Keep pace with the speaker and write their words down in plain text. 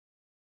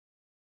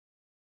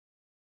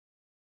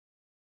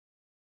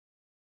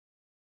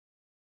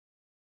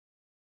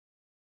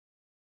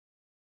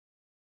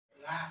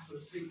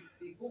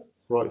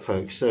Right,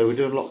 folks, so we're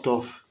doing locked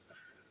off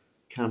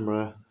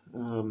camera.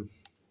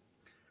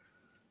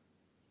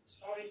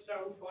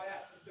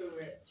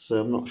 So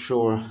I'm not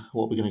sure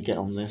what we're going to get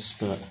on this,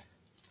 but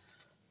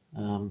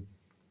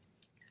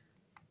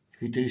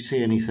if you do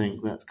see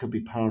anything that could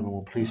be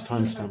paranormal, please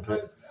timestamp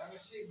it.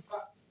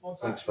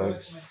 Thanks,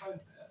 folks.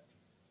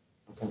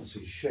 I can't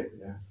see shit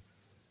there.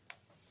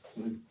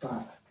 Look at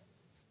that.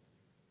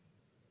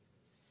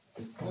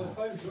 Well, the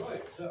phone's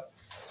right, so.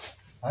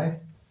 Hey?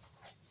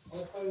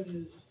 Well, the phone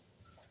is.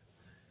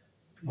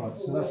 Right,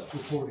 so that's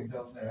recording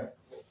down there.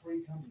 Got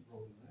 3 cameras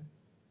rolling there.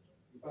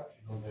 The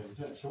battery's on there,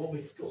 isn't it? So what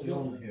we've got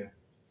on here.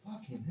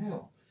 Fucking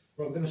hell.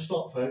 Right, we're going to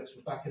stop, folks.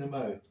 We're back in a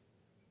mode.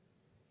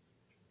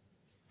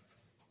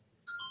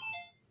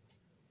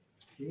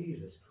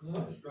 Jesus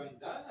Christ. It's drained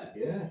down there.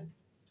 Yeah.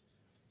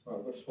 Right,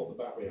 we've got to swap the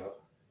battery out.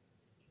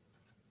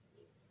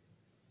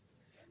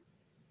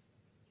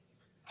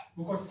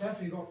 We've got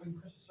definitely got to bring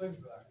Christmas over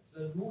for that.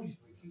 The noises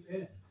we keep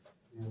hearing.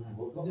 Yeah,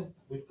 no,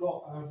 we've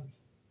got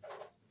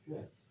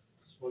shit.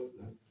 Smoke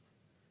then.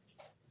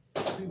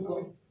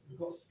 We've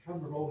got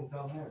camera rolling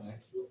down there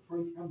next. We've got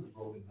 3 cameras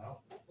rolling now.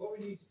 What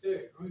we need to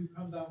do, when we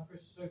come down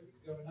Christmas over, we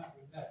go in that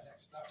room there,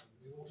 next to that room.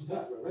 We all set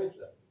up.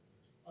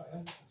 Oh,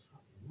 yeah.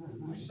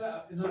 We set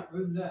up in that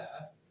room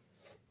there,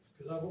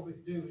 because what we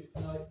can do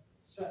is like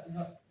set them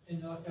up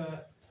in like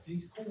a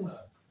each corner.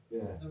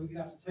 Yeah. And then we can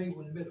have the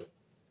table in the middle.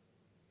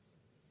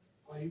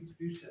 Well,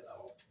 you set that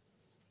up.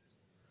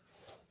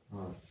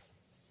 Right.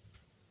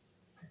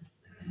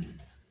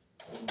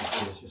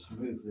 Let's just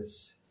move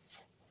this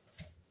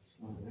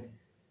slightly.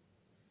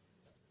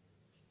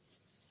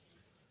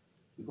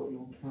 We've got you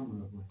on camera,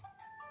 haven't we?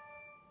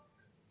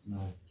 No,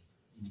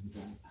 we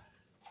don't.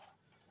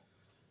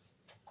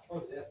 Oh,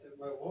 they left it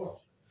where it was.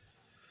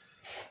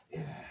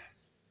 Yeah.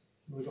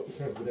 We've got the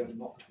cover, we don't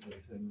knock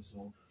anything,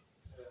 so.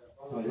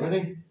 Oh, Are you ready?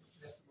 Left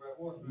it where it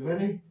was. You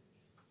ready?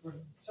 We'll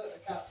set the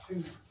cat 2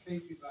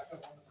 kg back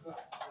up on the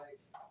foot,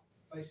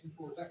 facing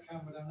towards that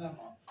camera down there,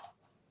 Mark.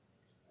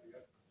 There you go.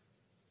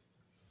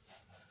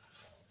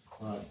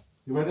 Right.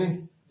 You ready?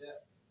 Yeah.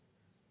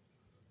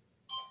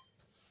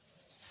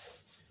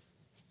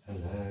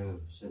 Hello.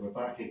 So we're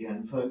back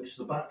again, folks.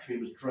 The battery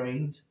was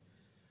drained.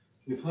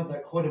 We've had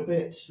that quite a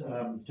bit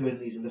doing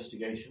these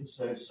investigations,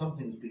 so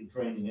something's been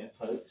draining it,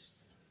 folks.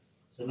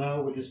 So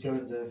now we're just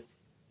going to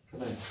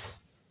commence.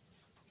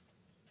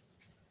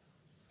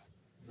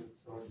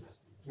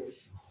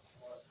 Investigation.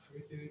 Right, should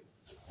we do?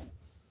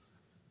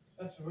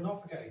 Let's run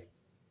off again.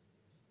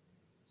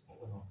 What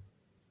went on?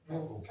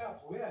 Well,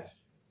 cattle, yes.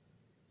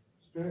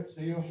 Spirit,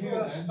 so you're If you here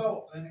had then?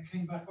 stopped, then it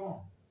came back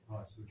on.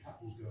 Right, so the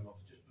catball's going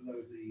off just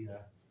below the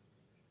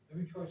Let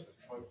me try something.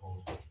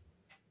 tripod.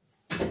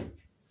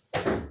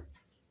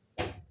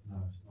 No,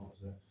 it's not,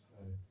 is it? So,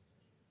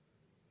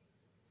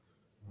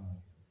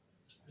 right.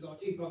 We've got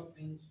to debug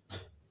things.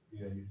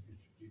 Yeah,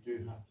 you do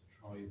have to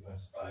try your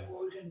best. Right,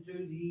 well, we can do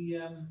the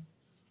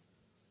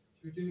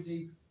should we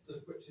do the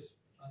witches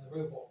and the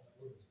robot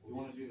in the room? You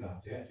want to do that?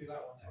 Yeah, do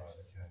that one next. Right,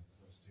 okay,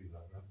 let's do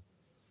that then.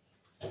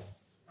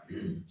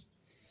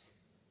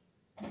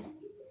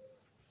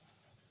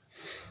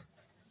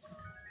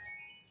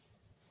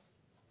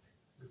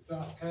 We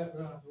don't have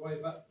to worry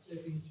about it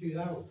being too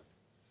loud.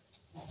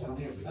 Down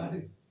here, we No.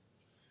 go.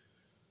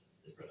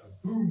 It's got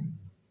a boom.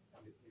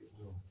 It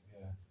will,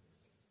 yeah.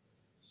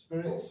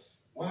 Spirits,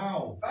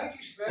 wow. Thank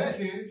you, Spirit.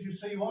 Thank you.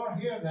 So you are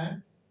here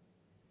then?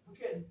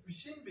 We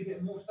seem to be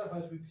getting more stuff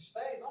as we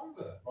stay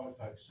longer. Right,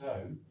 folks, so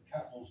the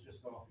catball's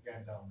just gone off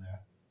again down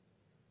there.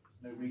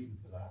 There's no reason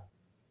for that,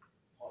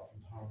 apart from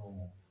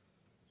paranormal.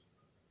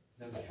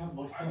 Now,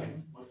 my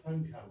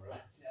phone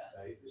camera,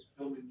 Dave, is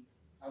filming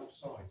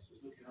outside, so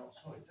it's looking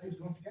outside. Dave's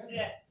gone off again.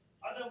 Yeah,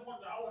 I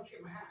want to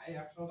keep my hat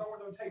here, so I don't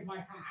want them to take my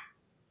hat.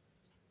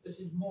 This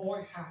is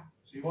my hat.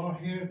 So you are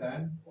here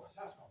then. What's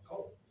that? It's gone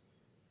cold.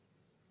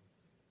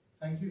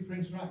 Thank you for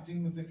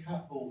interacting with the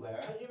catball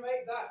there. Can you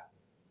make that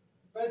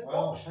red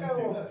Well, box thank go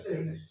you. off, Look,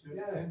 doing please? it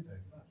Yeah. again,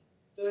 Dave, look.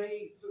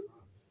 The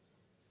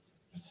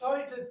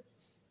beside the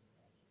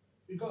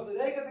you've got the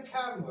leg of the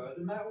camera,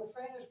 the metal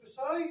thing that's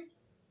beside.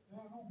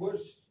 Which,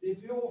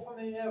 if you're from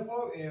the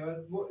airport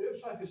here, what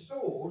looks like a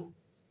sword,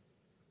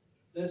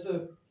 there's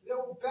a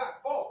little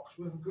black box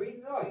with a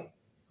green light.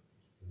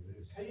 There it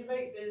is. Can you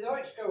make the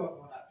lights go up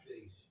on that,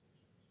 please?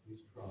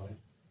 Please try.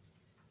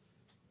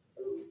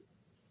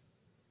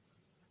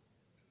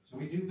 So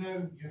we do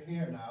know you're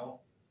here now,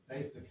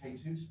 Dave. The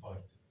K2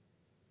 spiked.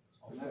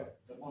 On there,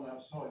 the one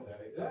outside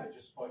there, it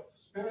just spiked.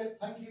 Spirit,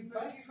 thank you for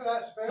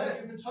that, Spirit.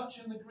 Thank you for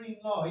touching the green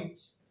light.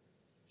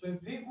 So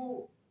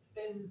people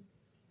in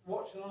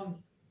watching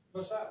on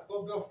what's that?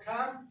 Bob off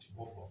cam.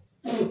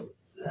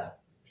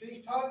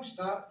 Please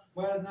timestamp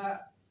when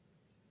that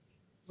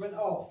went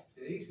off,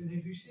 please. And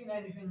if you've seen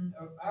anything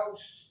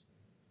else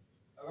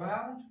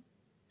around,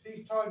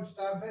 please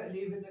timestamp it and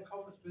leave it in the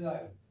comments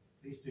below.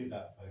 Please do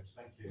that, folks.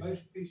 Thank you.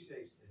 Most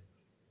appreciated.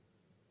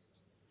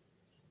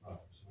 Right,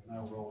 so we're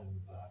now rolling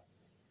with that.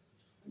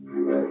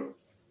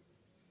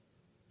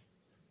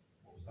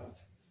 What was that?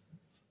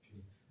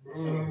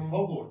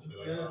 Fog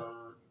yeah.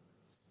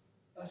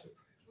 That's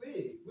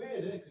weird,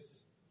 isn't it?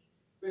 Because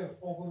we have a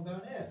foghorn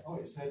down here. Oh,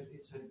 it's a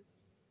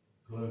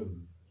glove.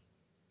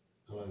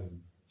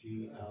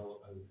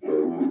 G-L-O.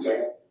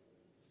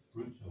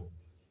 Brutal.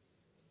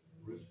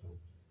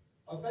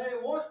 I bet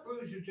it was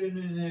brutal during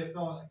the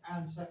Napoleonic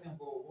and Second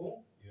World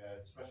War. Yeah,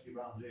 especially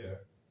round here.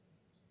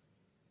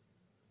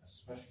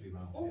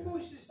 What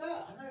voice is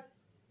that? I know.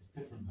 It's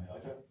different, mate. I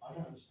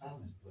don't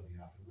understand this bloody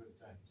app. I really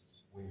don't. It's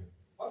just weird.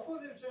 I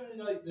thought it was only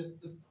like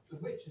the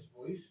witch's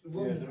voice, the Yeah,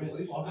 woman's there is.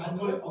 voice. I've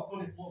got it. What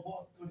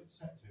I've got it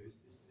set to is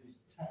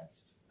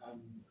text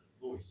and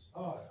voice.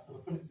 Oh, yeah. If I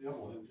put it to the other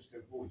one, it will just go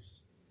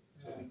voice.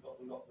 So Yeah. we've got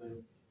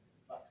the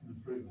that coming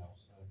through now.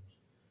 So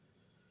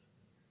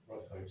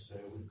right, folks. So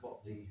we've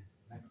got the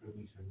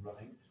necrometer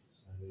running.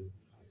 So we've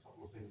had a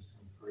couple of things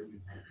come through.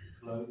 We've had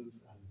glove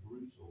and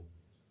brutal.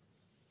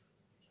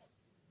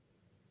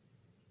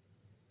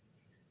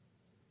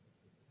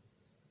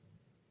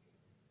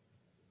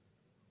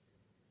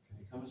 Can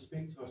you come and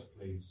speak to us,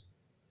 please?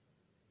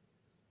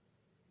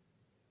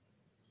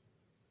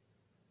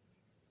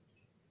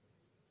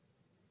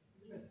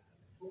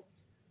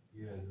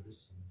 Yeah, there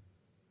is some.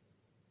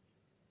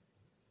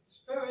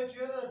 Spirits,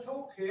 you're there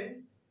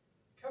talking.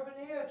 Come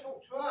in here,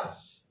 talk to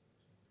us.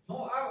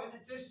 Not out in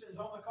the distance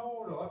on the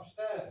corridor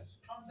upstairs.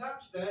 Come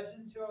downstairs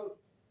into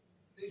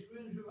these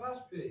rooms with us,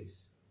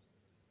 please.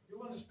 We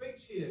want to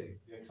speak to you.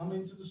 Yeah, come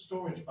into the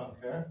storage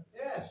bunker.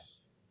 Yes.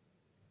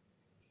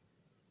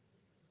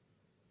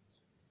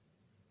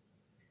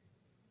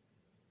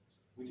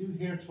 We do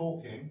hear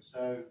talking,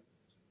 so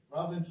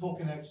rather than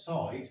talking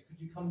outside, could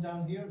you come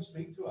down here and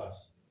speak to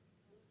us?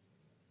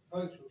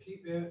 Folks, we'll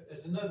keep you.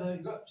 There's another,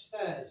 you've got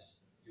upstairs.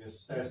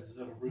 Yes, stairs, there's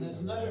another room. There's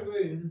another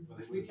room where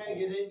which we can't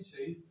get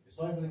into. It's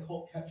either they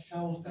kept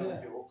shells down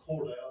Yeah. here or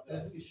cordite up there.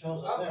 I think it's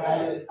shells up Up there.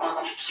 there.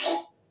 Oh,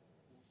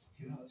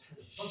 fucking hell, that's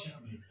gonna fuck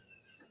at me.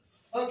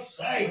 Fuck's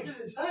sake! What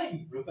did it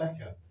say?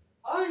 Rebecca.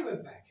 Hi,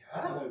 Rebecca.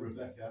 Hello,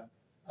 Rebecca.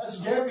 That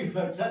scared me,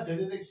 folks. I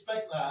didn't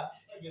expect that.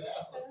 Fucking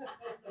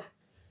hell.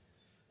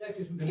 Yeah,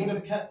 because we They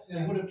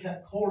would have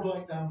kept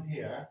cordite down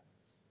here,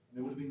 and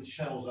there would have been the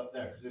shells up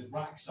there because there's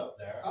racks up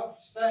there.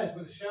 upstairs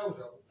with the shells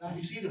up. Did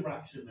you see the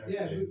racks in there?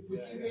 Yeah, too? we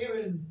keep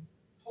hearing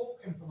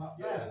talking from up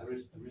Yeah, there. there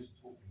is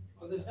talking.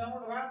 But there's no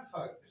one around,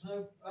 folk. There's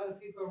no other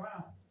people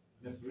around.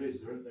 And if there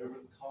is, they're over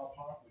at the car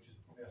park, which is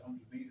probably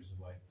 100 metres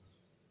away.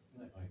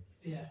 Isn't it, mate?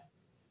 Yeah.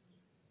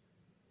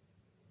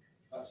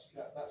 That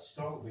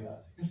startled me.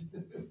 That.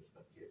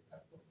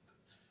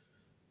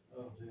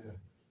 Oh dear.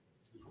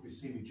 You'll probably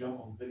see me jump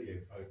on video,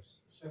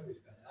 folks. Sophie's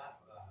going to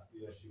laugh at that.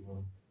 Yes, you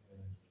will.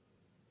 Yeah.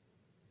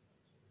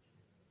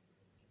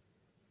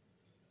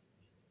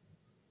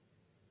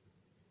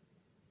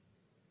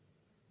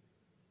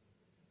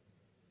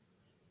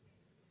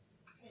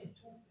 I can't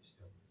talk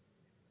still.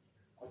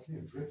 I can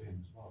hear dripping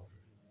as well,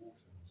 dripping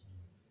water or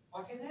something.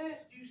 I can hear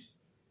you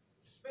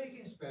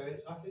speaking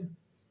spirits. I can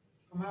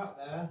come out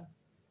there.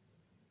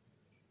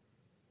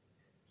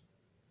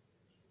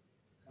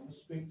 Come and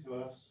speak to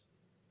us.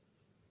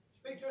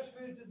 Speak to us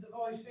through the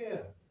device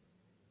here.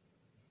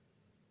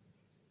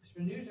 It's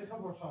been used a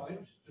couple of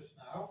times just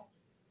now.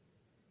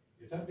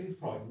 Yeah, don't be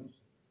frightened.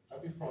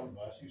 Don't be frightened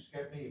by us. You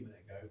scared me a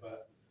minute ago,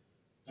 but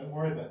don't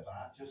worry about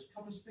that. Just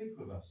come and speak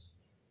with us.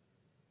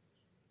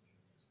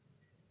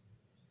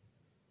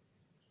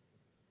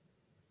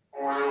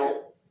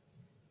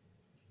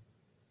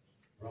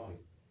 Right.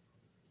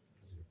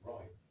 Is it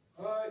right?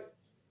 Right.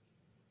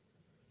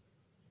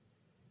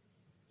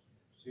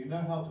 So you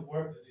know how to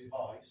work the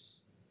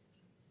device.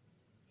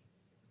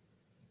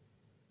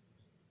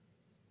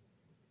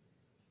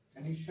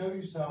 Can you show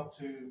yourself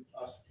to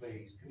us,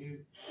 please? Can you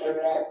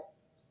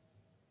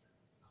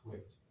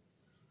quit?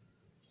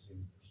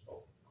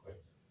 Stop,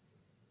 quit.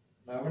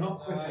 No, we're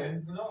not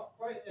quitting. We're not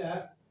quitting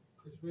yet,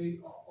 because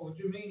or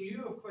do you mean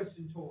you are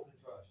quitting talking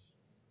to us?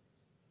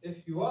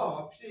 If you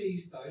are,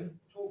 please don't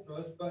talk to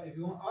us, but if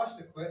you want us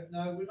to quit,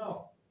 no, we're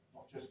not.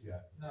 Not just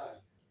yet. No.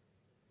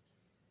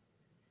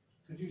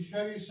 Could you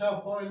show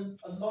yourself by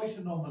a light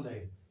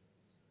anomaly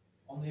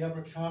on the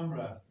other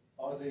camera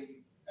by the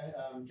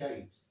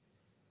gate?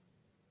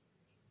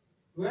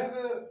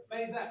 Whoever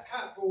made that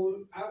cat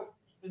ball out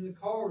in the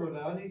corridor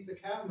there needs the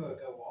camera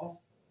go off.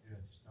 Yeah,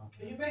 just down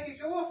Can you make it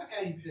go off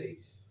again,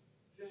 please?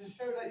 Just to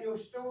show that you're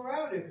still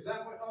around it, because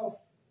that went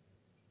off.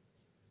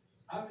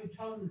 How many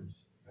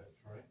tons? About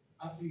 3.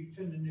 After you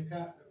turned the new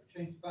cat,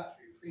 changed the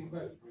battery, 3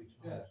 votes. 3 times.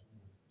 Yeah.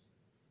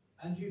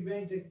 And you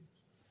made the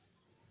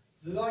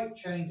light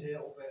change a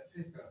little bit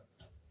thicker.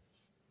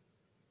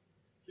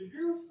 Did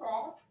you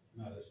fart?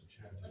 No, that's a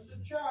chair. That's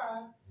a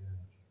chair. Yeah.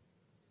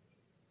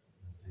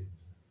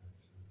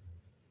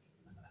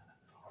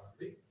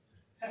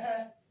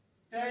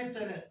 Dave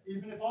did it.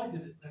 Even if I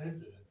did it, Dave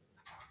did it.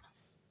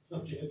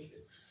 I'm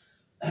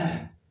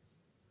joking.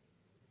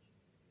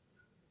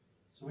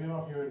 So we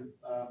are hearing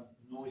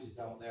noises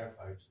out there,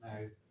 folks. Now,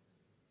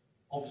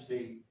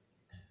 obviously,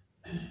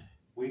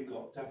 we've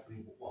got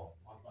definitely, well,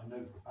 I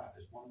know for a fact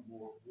there's more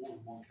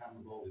than one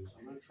camera rolling. So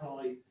I'm going to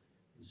try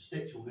and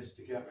stitch all this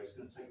together. It's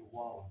going to take a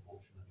while,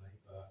 unfortunately,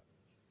 but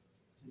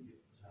I think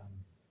it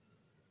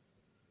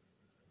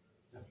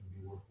definitely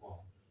be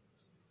worthwhile.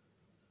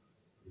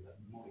 Yeah, that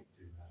might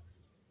do that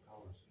because it's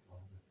power supply.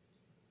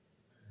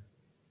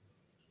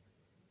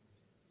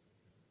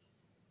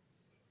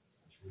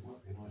 Actually, it might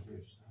be an idea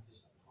just to have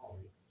this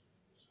apart.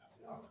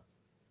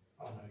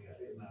 Oh no, yeah,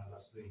 no,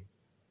 that's the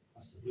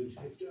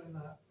Bluetooth doing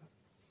that.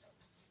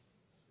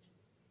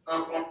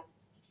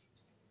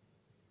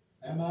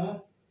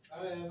 Emma?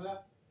 Hi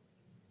Emma.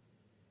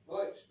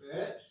 Right,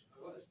 spirits,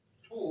 I've got this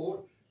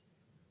torch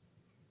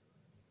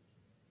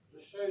to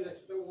show that it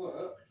still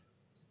works.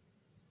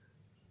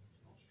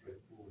 It's not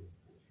straightforward,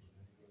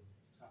 unfortunately. You've got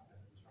to tap it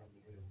and turn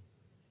the wheel.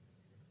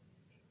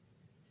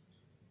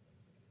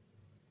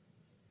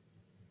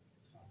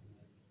 Tap and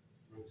then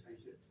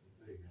rotate it.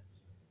 There you go.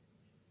 So,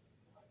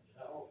 Is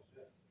that off, is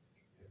it?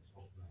 yeah, it's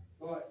off now.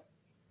 Right.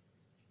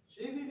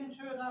 See if you can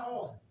turn that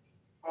on.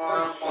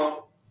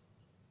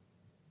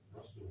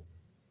 Russell.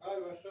 Hi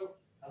Russell.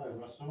 Hello,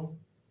 Russell.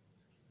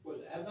 Was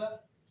it Emma?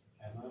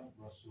 Emma,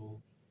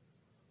 Russell,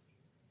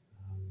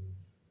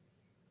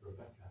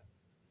 Rebecca.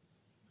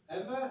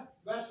 Emma,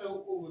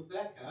 Russell or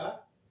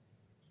Rebecca,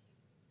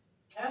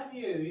 can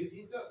you, if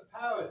you've got the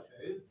power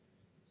to,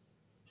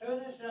 turn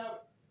this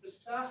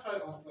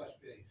flashlight on for us,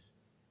 please?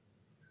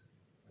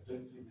 I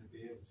don't think they'd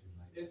be able to,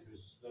 mate,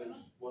 because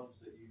those ones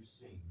that you've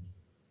seen,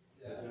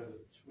 they're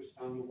the twist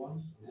handle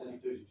ones, and what you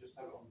do is you just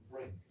have it on the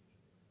brink,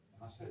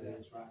 and that's how they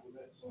interact with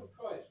it. We'll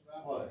try it.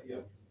 Well, yeah,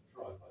 we can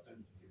try, but I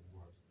don't think it will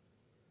work.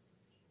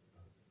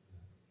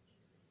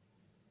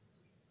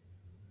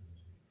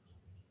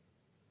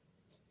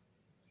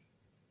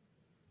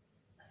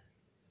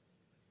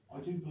 I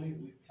do believe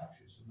we've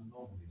captured some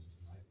anomalies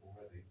tonight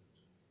already.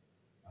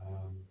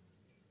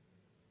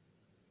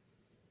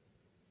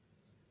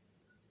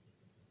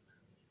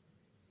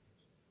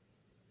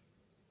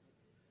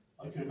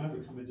 I can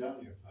remember coming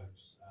down here,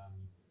 folks,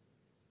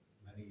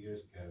 many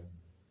years ago.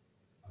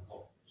 I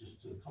got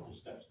just a couple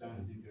steps down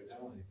and didn't go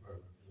down any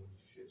further because I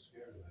was shit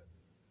scared of it.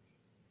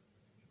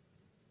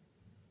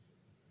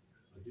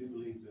 I do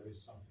believe there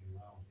is something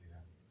around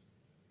here,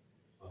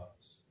 but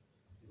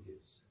I think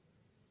it's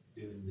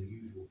doing the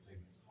usual thing,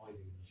 it's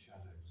hiding in the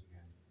shadows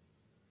again.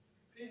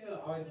 Please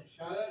don't hide in the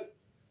shadow.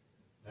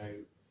 Now,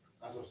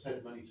 as I've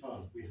said many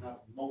times, we have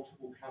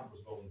multiple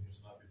cameras rolling here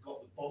tonight. We've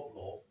got the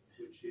Boblov,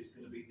 which is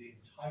going to be the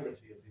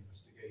entirety of the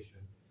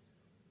investigation.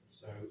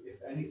 So if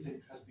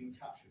anything has been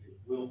captured, it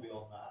will be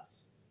on that,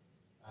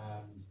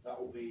 and that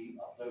will be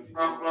uploaded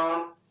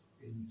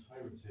in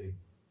entirety.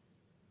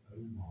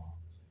 Omar,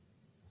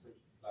 I think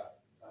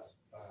that's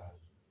bad.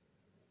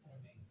 I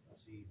mean,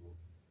 That's evil.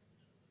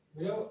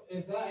 we don't.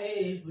 If that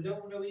is, we don't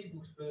want no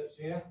evil spirits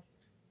here.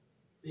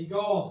 Be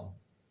gone.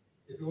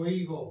 If you're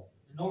evil,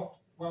 you're not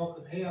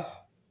welcome here.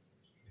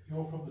 If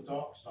you're from the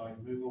dark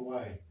side, move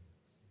away.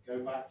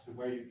 Go back to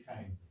where you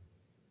came.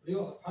 We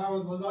got the power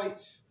of the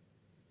light.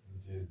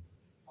 We do.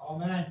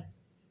 Amen.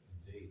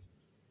 Indeed.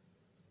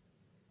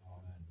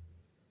 Amen.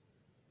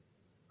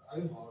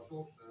 Omar is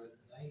also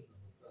the name of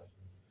a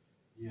person.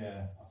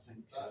 Yeah, I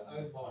think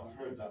Omar. I've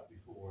heard that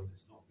before, and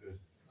it's not good.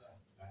 No.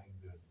 That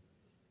ain't good.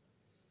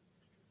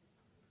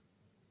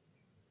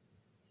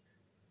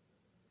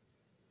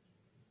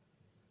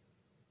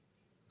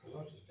 Because I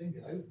was just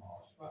thinking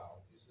Omar as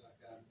well. It's like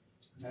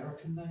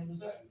American name,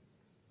 is it?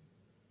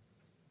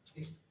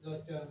 It's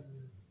like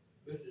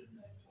Muslim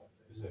name type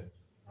thing. Is it?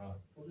 Right.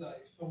 Probably like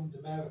it's from the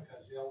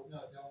Americas, the old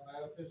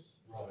Americas.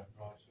 Right,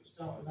 right. So it's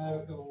South quite-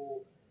 America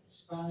or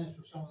Spanish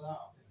or some of that,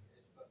 I think it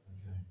is. But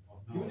Okay.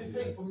 I've no you would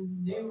idea. think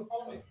from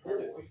Napoleonic I've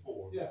heard it Wars.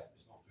 before. Yeah.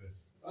 It's not good.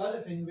 The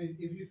other thing,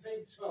 if you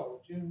think as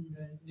well, during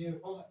the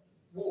Napoleonic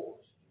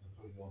Wars,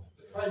 Napoleonic.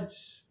 the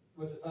French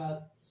would have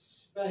had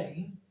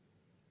Spain,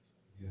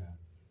 Yeah.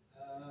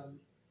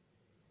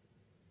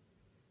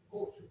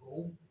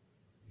 Portugal.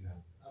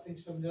 Yeah. I think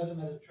some of the other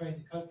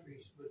Mediterranean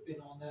countries would have been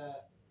on their.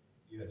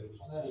 Yeah, there was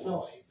On their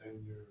wars side.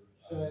 down near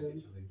So-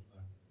 Italy.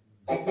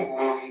 That's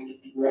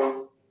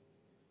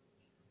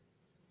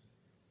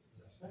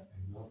it.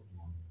 A loved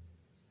one.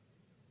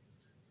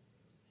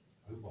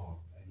 Omar,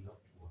 a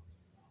loved one.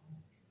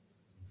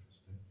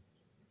 Interesting.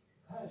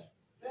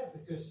 Yeah,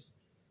 because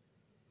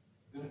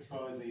I'm going to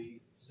try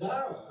the,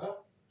 Zara,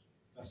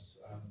 that's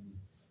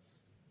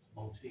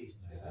Maltese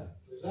name. yeah,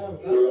 isn't Zara,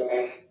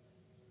 it?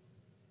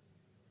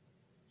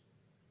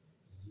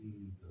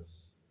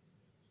 that's,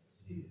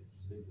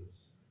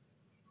 Zebus.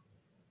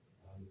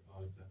 I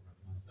don't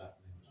recognise that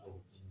name at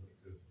all. It doesn't look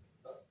good.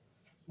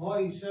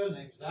 my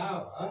surname's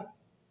Zara.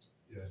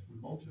 Yeah, it's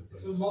from Malta.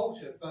 It's from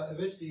Malta, but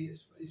originally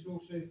it's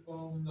also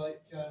from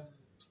like the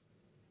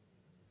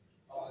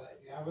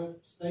Arab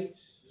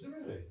states. Is it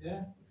really?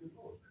 Yeah, Good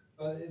lord.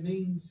 but it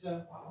means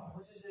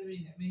what does it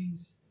mean? It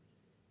means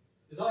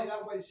it's like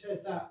that way it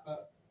said that,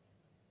 but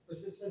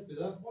what's it said?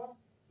 Beloved one,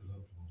 The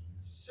loved one.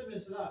 Yes. similar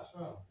to that as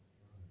well.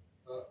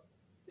 But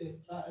if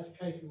that is the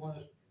case, we want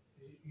to.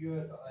 You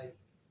heard that like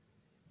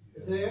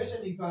if there is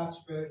any bad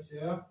spirits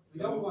here, we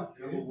don't want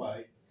Go you.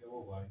 away. Go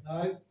away.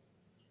 No,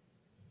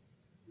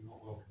 You're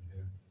not welcome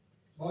here.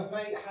 My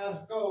mate has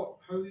got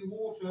holy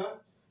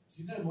water.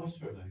 Do you know my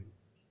surname?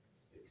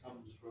 It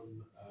comes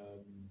from, I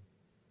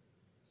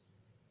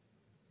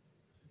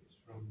think it's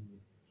from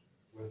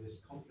where this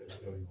conflict is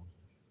going on.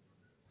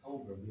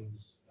 Helmer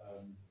means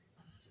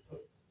to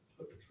put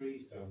the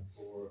trees down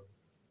for,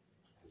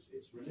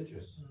 it's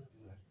religious, you know.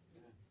 Yeah.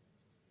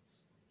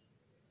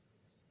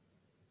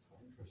 It's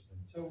quite interesting.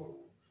 So we'll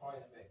try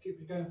and keep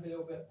it going for a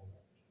little bit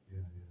more. Yeah,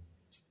 yeah.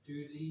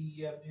 Do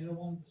the other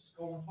one, the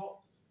skull on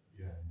top?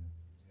 Yeah, yeah.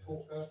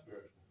 Talker.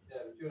 Spiritual. Yeah,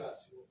 we'll do that,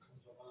 see what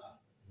comes up on that.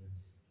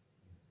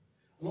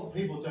 A lot of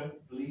people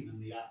don't believe in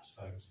the apps,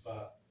 folks,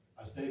 but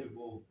as David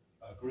will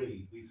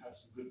agree, we've had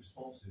some good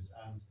responses,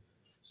 and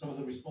some of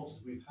the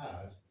responses we've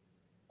had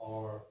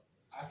are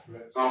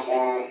accurate.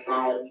 Other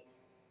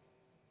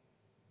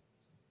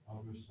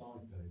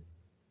side, Dave.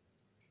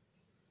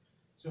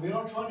 So we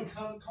are trying to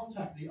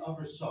contact the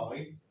other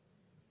side.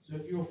 So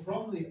if you're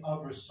from the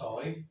other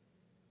side,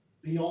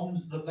 beyond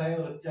the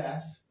veil of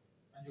death,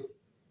 and you're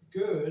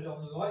good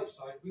on the light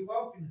side, we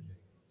welcome you.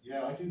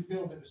 yeah, I do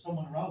feel that there's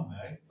someone around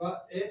me.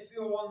 But if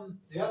you're on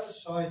the other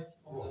side,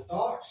 on the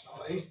dark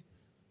side,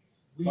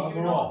 we Bugger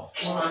do not off.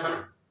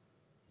 welcome.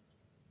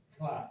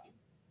 Clap.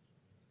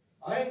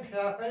 I ain't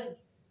clapping.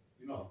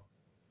 You're not.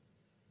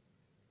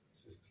 It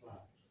says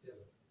clap. Yeah,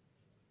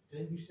 but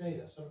didn't you say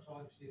that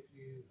sometimes if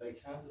you... They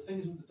can. The thing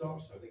is with the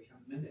dark side, they can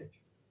mimic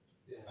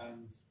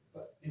and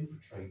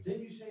infiltrate.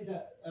 Didn't you say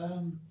that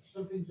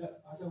some things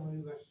that I don't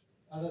want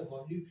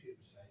YouTube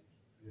to say,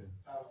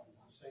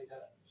 say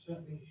that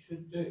certain things you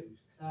shouldn't do,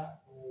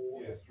 clap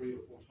or... Yeah, 3 or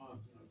 4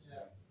 times, isn't it?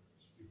 Yeah.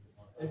 Stupid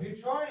like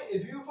that.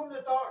 If you're from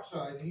the dark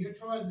side and you're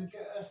trying to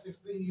get us to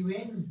bring you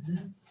in,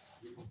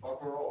 You can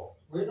bugger off.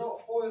 we're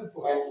not falling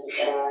for it.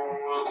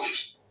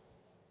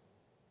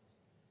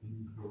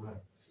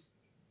 Incorrect.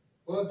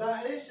 Well,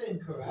 that is Oh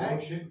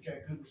incorrect. shit,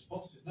 get good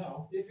responses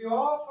now. If you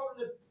are from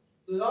the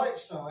light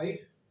side,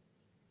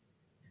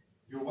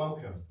 You're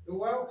welcome. you're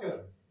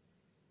welcome.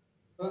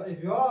 But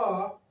if you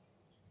are,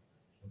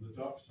 On the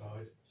dark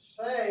side,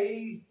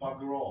 say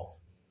bugger off.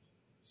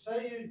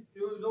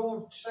 your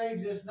Lord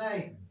saved his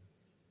name.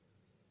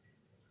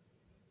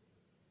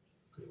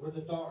 Because we're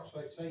the dark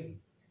side saved.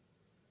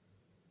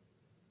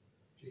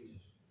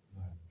 Jesus.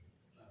 No.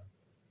 No.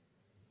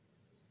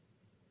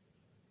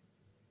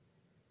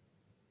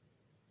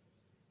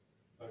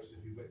 Folks,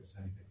 if you witness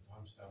anything,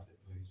 timestamp it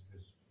please,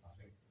 because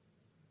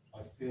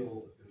I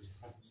feel that there is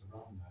a presence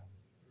around now.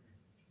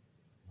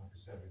 Like I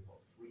said, we've got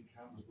 3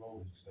 cameras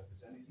rolling, so if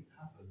there's anything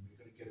happen, we've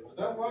got to get it all.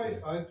 Don't worry,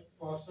 folks,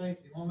 for our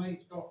safety. My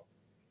mate's got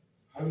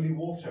Holy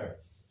water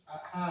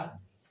at hand.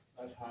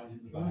 at hand in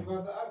Do the you want to bag.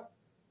 grab that out?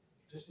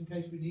 Just in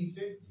case we need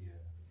to.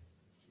 Yeah.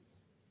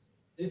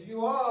 If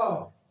you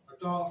are a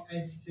dark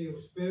entity or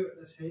spirit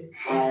that's here,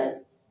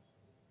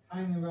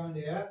 hanging around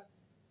here,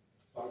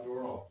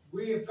 Bugger off.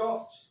 we have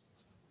got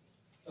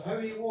the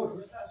holy water.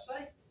 What does that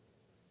say?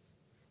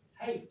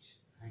 Hate.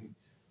 Hate.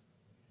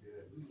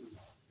 Yeah.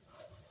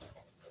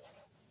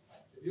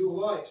 If you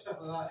like stuff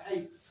like that,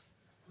 hate.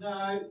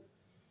 No.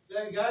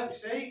 There we go.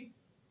 See?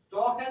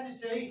 Dark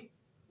entity.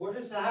 What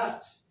is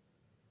that?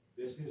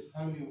 This is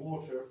holy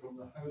water from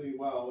the holy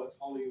well at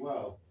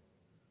Holywell.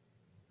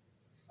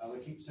 As I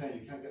keep saying,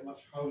 you can't get much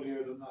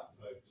holier than that,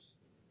 folks.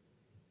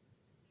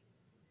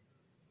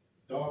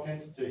 Dark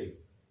entity.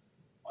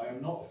 I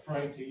am not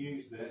afraid to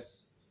use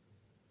this.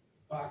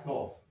 Back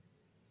off.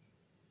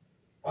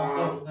 Back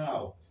off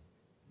now.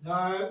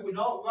 No, we're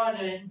not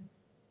running.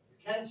 You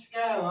can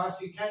scare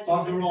us. You can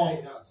Bugger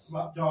intimidate off,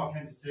 us. dark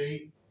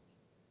entity.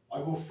 I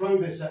will throw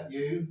this at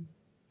you.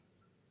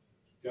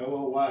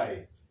 Go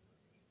away.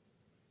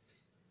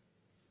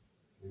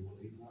 We will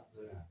leave that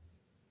there.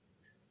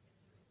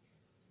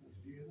 Oh, did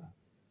you hear that?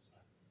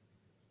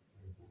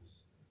 Very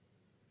nice.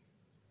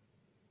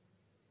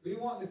 We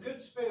want the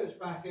good spirits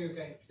back here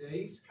again,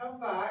 please. Come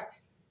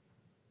back.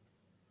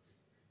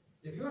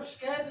 If you're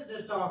scared of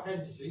this dark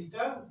entity,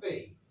 don't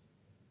be.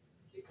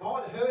 It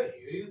can't hurt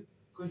you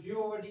because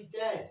you're already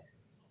dead.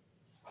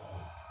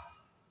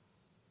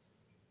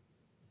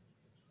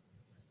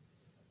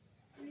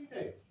 What do you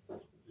do?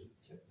 Just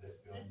tip it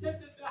You behind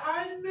tip it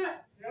behind me.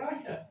 You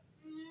like it?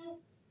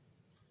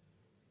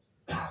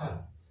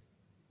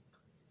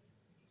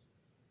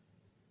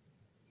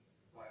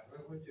 Right,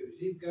 what we'll do is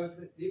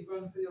leave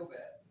run for a little bit.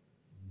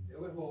 A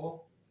little bit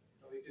more.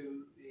 So we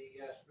do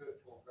the spirit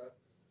talker.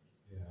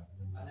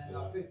 Yeah. And then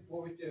I think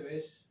what we do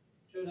is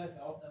turn that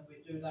off, then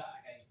we do that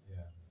again.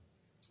 Yeah.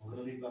 I'm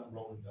going to leave that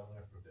rolling down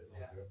there for a bit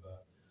longer,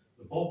 but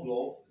the Bob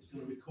Love is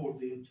going to record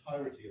the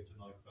entirety of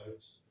tonight,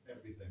 folks.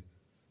 Everything.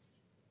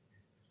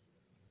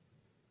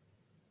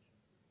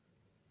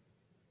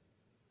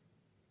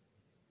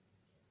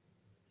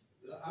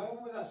 How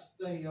long will that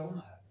stay on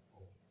there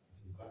for?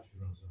 Until the battery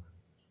runs out.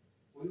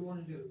 What you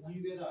want to do, when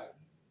you get out,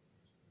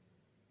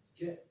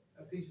 get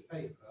a piece of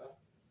paper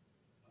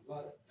and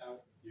write it down,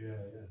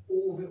 Yeah.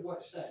 all of it what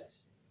it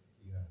says.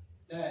 Yeah.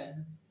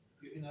 Then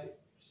you can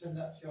send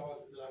that to our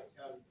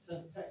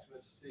send a text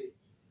message to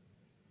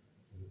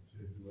To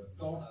whoever.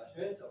 Donna,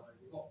 say, hey Donna,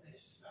 we've got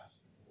this.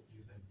 What do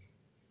you think?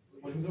 What do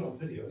Well, we've got it on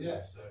video,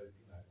 Yeah. so,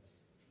 you know,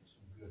 it's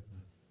all good,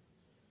 isn't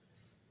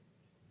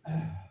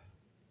it?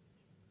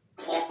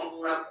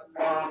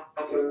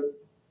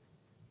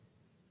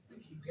 We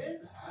keep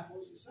getting that. What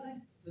does it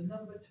say? The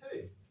number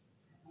 2.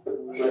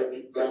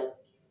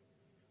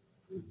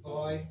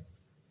 Goodbye.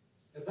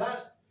 If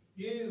that's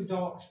you,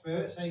 dark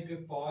spirit, say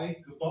goodbye.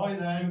 Goodbye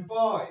then.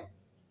 Goodbye.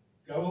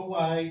 Go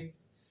away.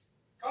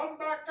 Come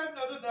back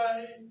another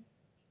day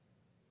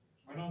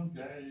when I'm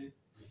gay.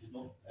 Which is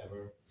not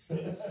ever.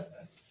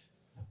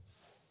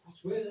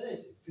 That's weird, isn't it?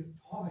 It's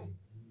goodbye.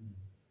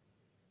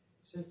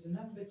 So it's the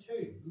number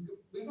 2.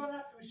 We're going to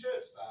have to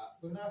research that.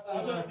 We're going to have to.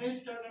 I don't need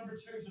to go number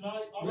 2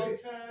 tonight. I'm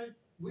okay.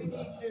 We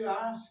need to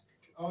ask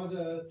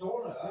either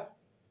Donna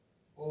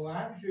or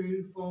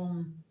Andrew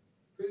from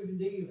Proven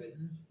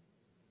Devons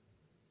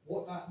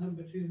what that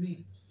number 2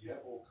 means. Yeah,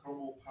 or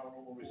Cornwall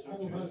Paranormal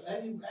Researchers.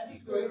 Any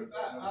group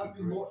that have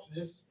been watching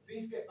this,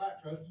 please get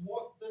back to us.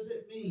 What does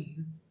it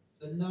mean,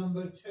 the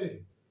number 2?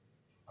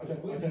 I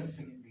don't think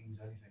it means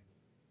anything.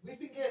 We've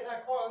been getting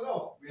that quite a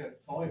lot. We had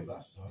 5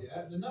 last time.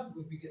 Yeah, the number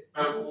would be getting.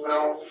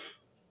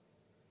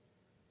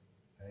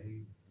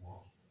 Hey,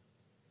 what?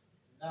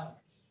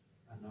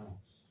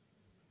 Announce.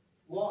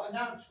 What?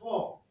 Announce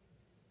what?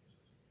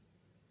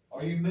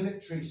 Are you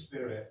military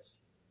spirit?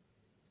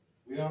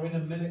 We are in a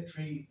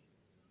military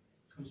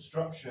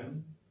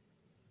construction.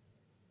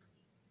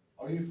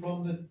 Are you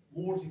from the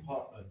War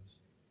Department?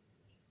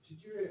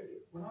 Did you?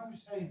 When I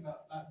was saying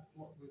about that,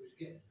 what we was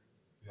getting,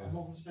 Yeah. I'm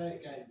not going to say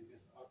it again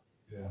because I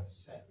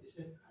said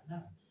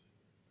announce.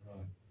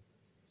 Right.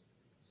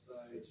 So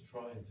It's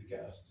trying to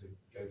get us to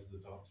go to the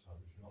dark side,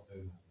 which we're not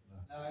doing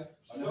that.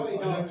 No. sorry,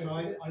 dark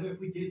side. I know if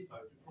we did,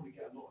 folks, we'd probably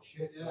get a lot of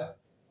shit. Yeah.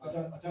 I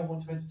don't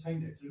want to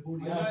entertain it because we've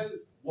already I had know.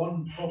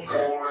 one problem.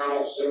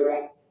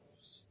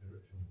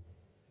 Spiritual.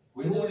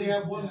 We already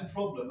had one Yeah.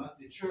 problem at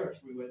the church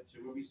we went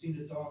to where we seen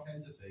a dark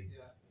entity.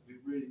 Yeah. We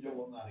really don't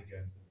want that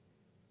again.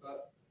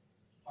 But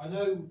I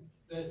know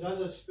there's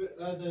other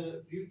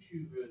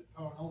YouTubers,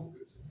 paranormal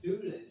groups that do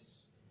this.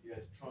 Yeah,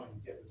 to try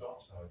and get the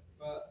dark side.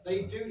 But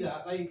they do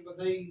that.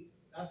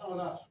 That's not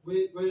us.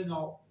 We're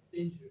not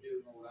into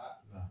doing all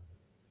that. No.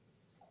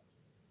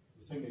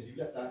 The thing is, you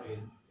let that in,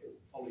 it will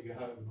follow you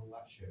home and all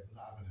that shit. We're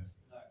not having it.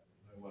 No.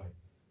 No way.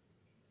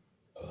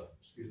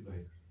 Excuse me.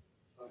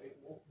 I think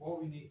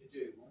what we need to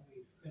do when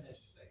we finish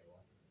day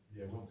one,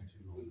 Yeah, it won't be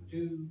too long. we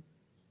do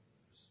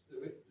the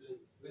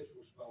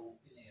ritual spell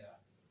in here,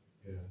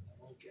 Yeah. and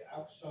we'll get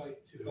outside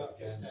to Do it about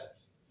the again.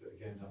 steps, Do it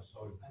again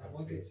outside. and then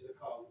we'll get to the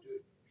car. We'll do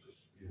it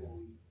just before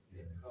we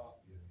get in the car.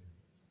 Yeah.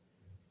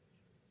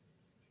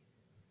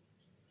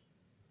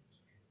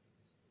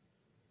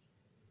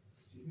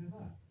 Did you hear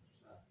that?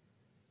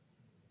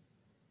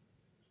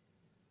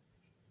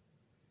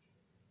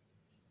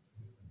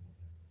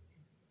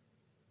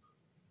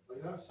 Are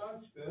you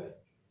outside, Spirit?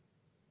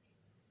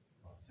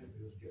 I think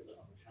we ought to get that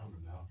on the camera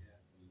now. Yeah.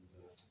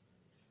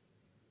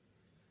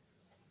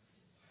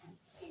 And,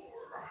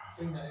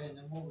 Bring that in,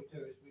 and what we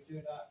do is we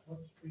do that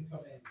once we come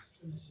in,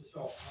 finish this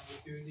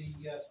off, and we do the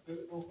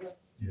spirit walker.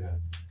 yeah.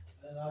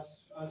 And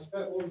I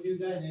expect what we do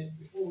then is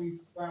before we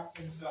wrap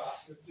things up,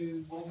 we'll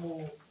do one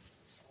more of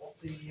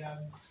the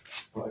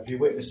Right, if you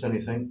witness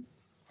anything,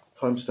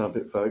 timestamp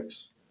it,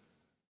 folks.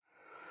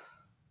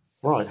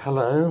 Right,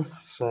 hello.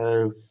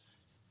 So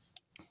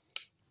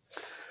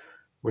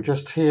we're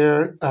just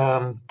here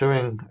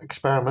doing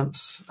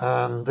experiments,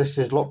 and this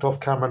is locked off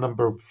camera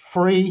number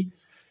 3.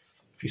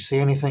 If you see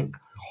anything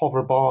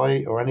hover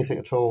by or anything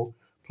at all,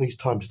 please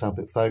timestamp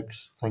it,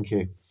 folks. Thank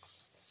you.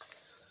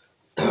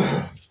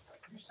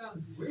 You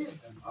sound weird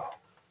then, Mark.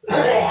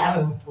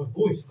 My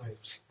voice,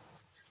 mate.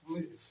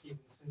 Weird. Yeah,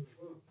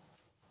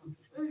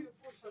 your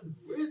voice sounds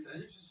weird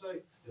then. It's just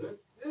like, yeah,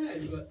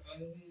 you're like,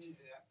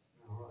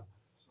 All right,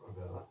 sorry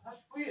about that.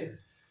 that's weird.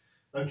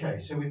 Okay,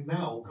 so we've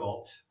now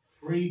got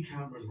 3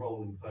 cameras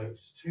rolling,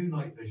 folks. 2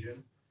 night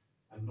vision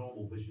and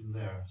normal vision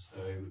there. So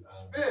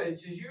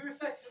Spirits, is you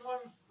affecting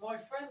my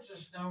friend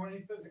just now when he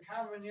put the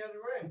camera in the other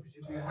room?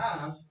 Because if you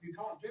have, you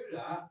can't do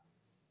that.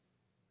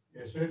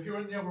 yeah, so if you're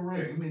in the other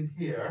room in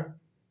here,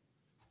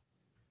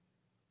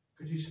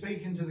 could you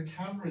speak into the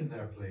camera in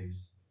there,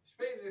 please?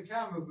 Speak to the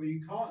camera, but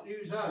you can't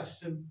use us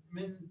to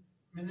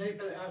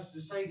manipulate us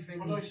to say things.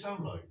 What do I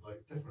sound like?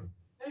 Like different?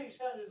 Yeah, you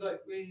sounded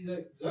like really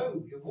like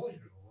low. Your voice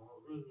was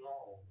really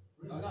low,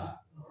 like that.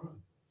 All right.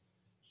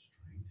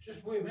 Strange.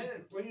 Just wait a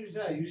minute. When you was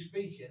there, you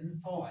speaking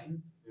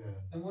fine, Yeah.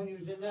 and when you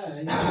was in there,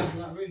 you was in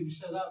that room, you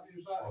set up. You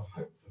was like, Well,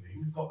 hopefully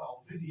we've got that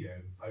on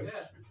video, folks,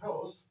 Yeah.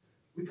 because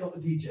we got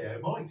the DJI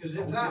mic. because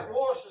if that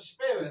was a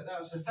spirit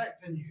that's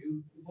affecting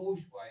you,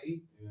 voice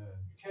way, Yeah.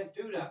 you can't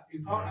do that.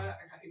 You can't.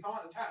 You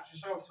can't attach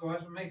yourself to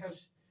us and make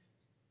us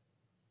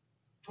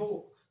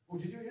talk. Well,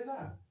 did you hear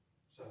that?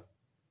 So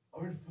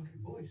I heard a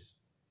fucking voice.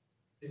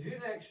 if you're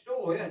next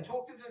door, yeah,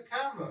 talking to the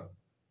camera,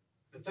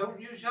 but don't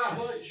use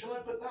us. Shall I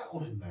put that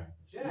on in there?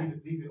 Just Yeah.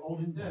 Leave it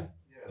on in there.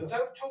 Yeah. But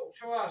don't talk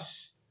to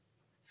us.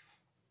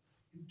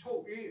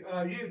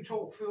 You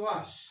talk through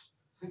us.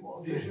 I think what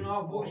I'll Using do, our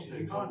what I'll voices, do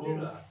you is can't I do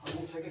will- that. I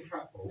will take a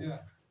trap ball. Yeah.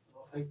 And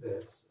I'll take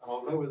this and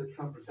I'll lower the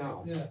camera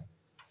down. Yeah.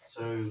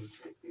 So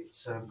it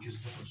gives a different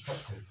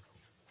perspective.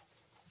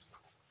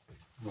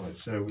 Right,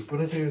 so we're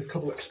going to do a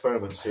couple of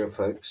experiments here,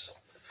 folks.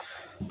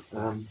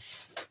 We're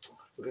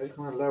going to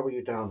kind of lower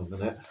you down a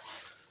minute.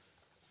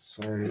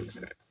 So,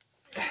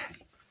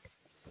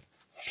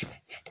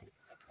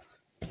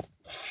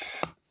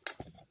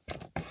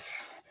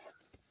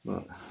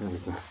 right, there we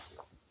go.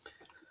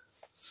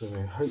 So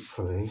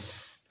hopefully,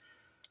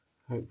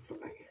 right, so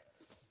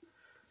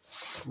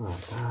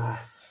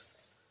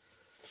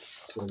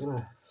I'm going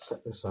to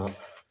set this up.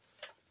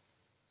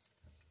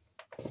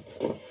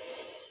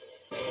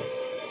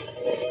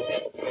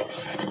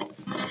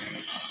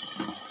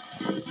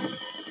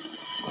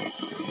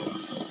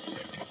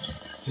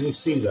 Can you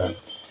see that?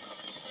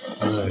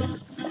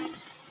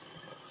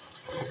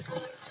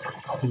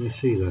 Can you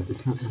see that? You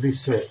can't really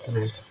see it, can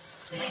you?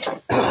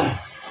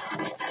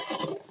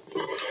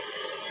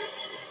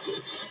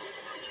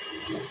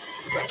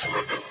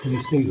 Can you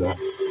see that?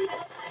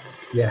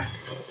 Yeah.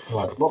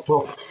 Right, locked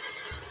off.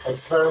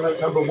 Experiment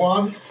number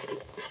 1.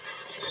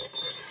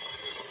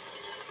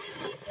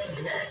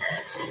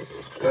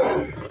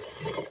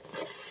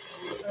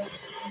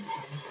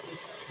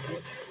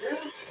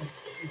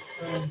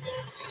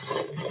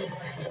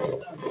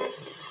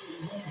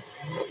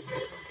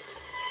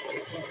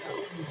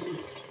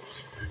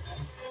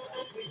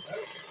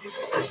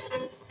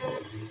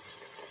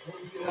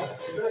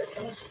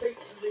 Can I speak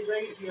to the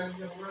radio in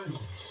your room?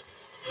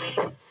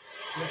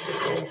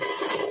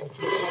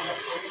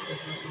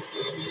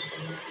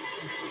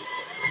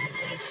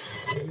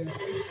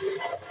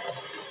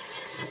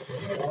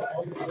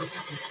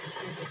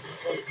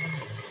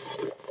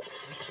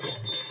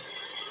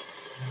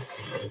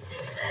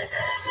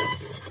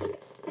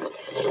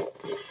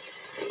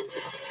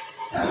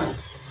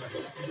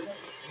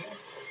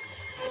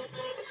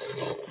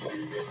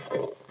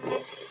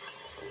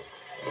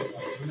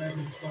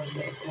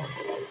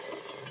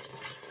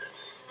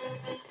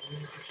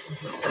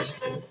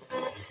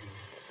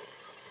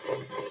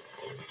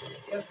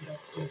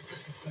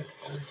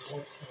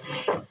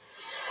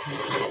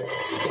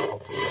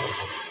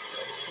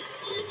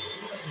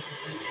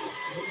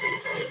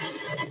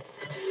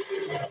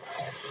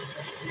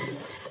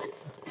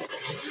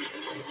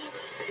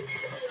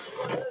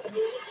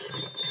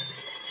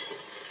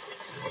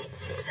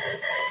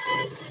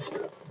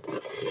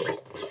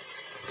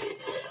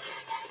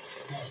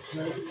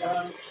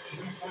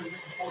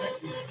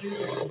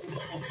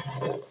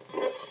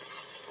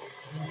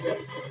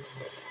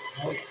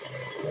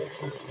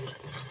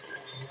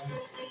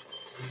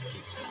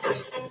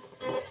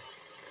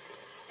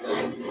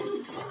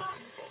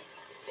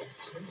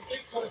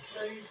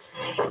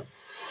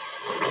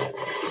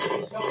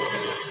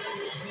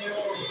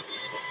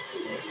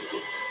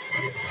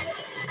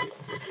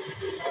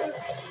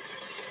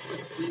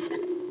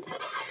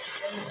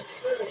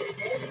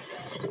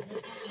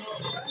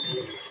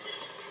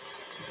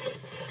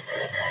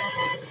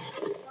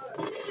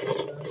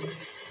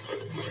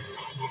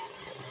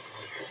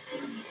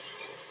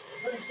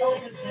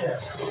 Soldiers here.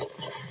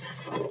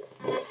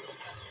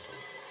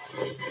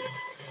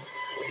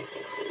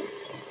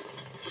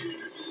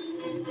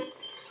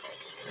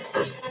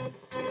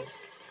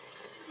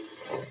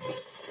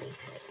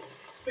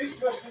 Speak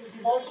to us with the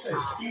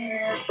devices.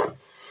 Yeah.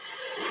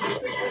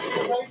 Speak to us with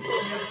the radio in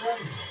the other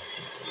room.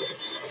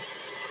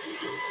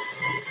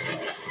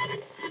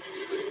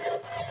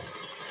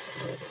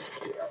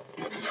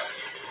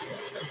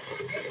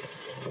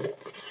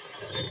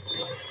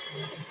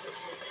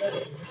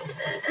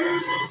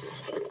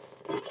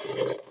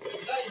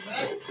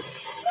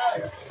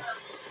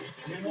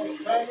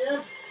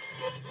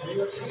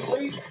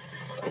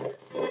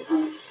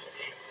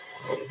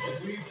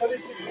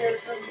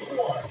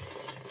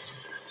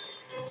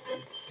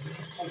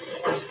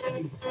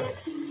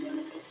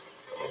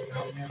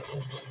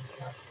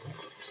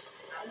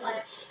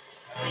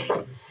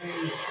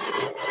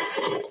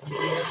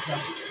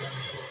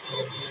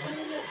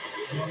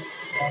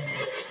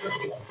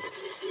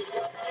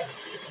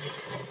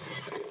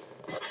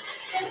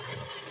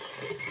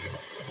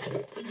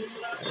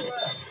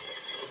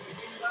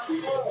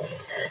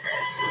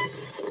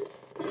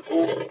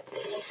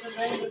 What's the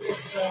name of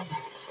this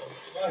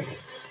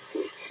place?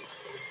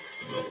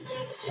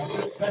 I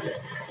just said it.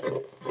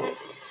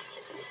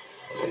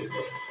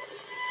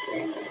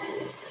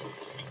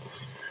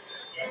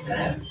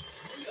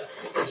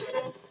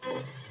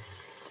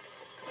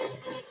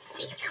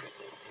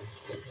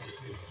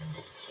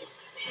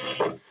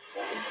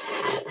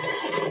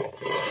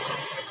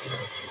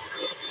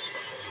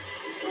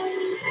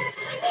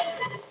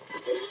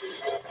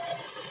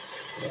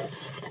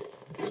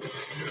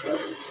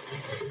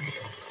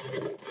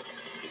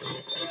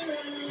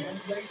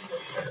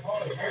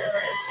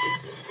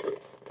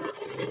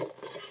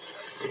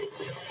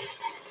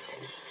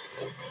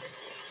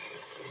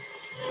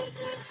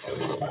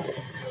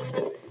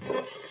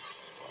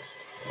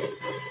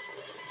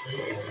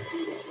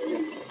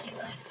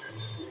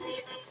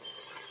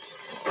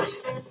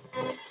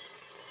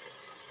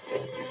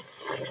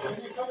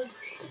 Can you come and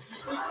speak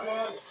to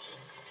us?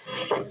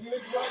 you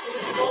interrupt with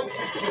the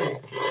devices,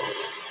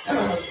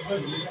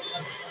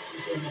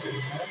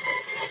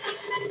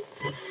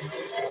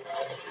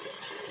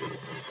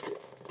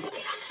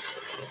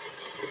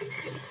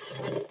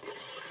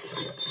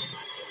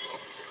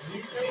 you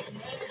take the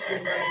energy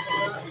range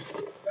of that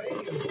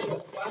radio to the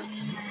back.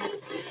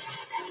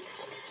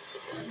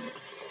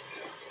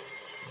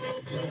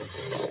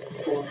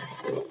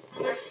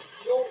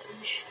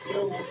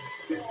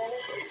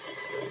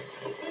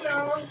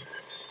 Hello.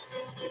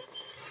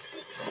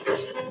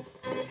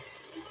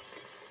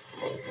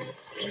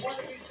 You want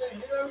to be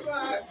saying hello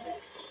back?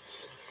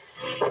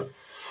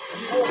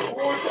 You walk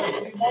towards us,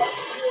 you march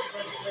towards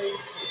us,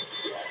 please.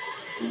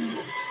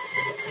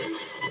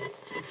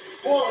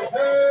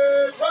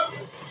 Heads up!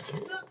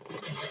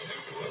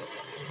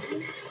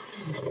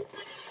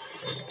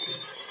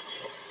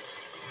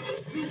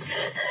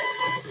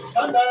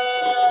 Stand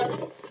back!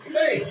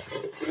 Hey!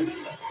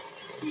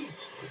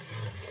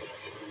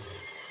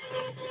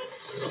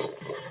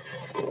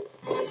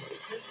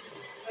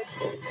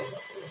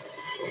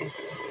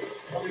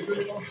 Are we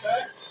good on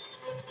set?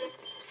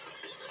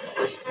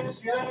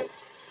 Monsieur?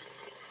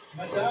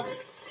 Madame?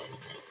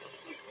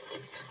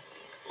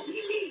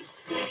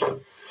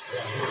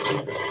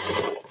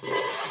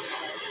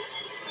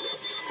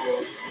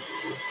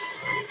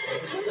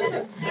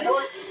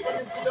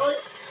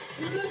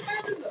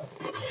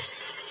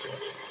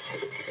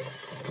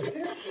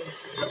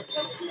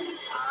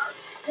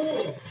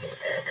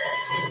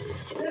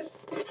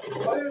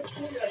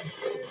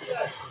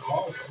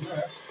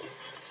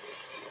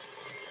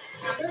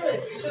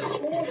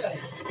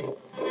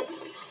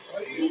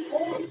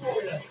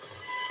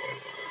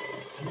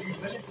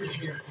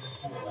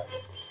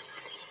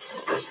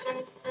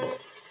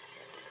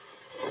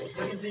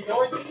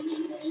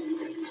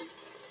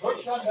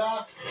 Deutschland.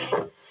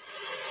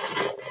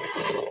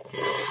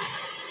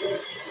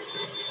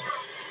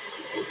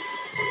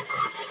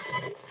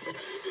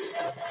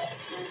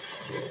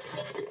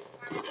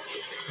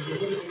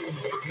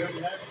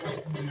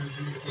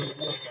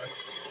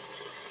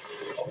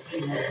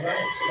 Obviously, my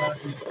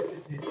grandfather is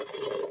limited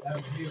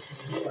down here for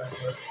the war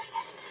effort.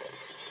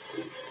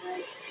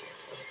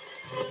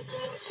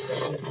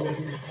 That's where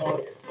the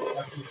target.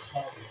 That's the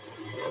target.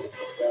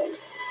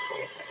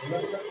 The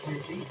rest of the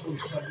people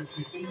subject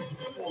to things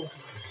before.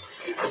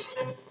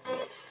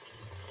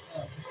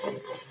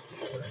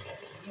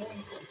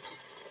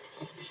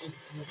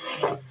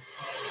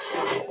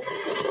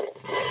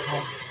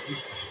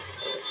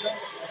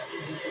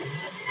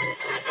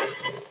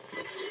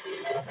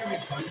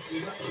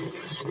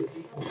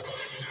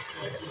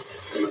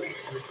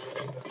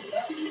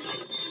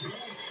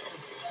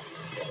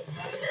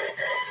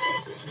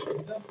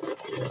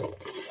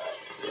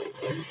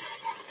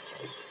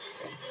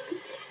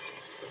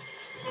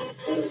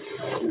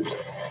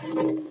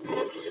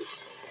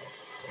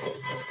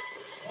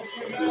 What's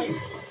your name?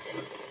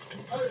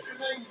 Tell us your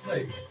name,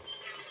 please.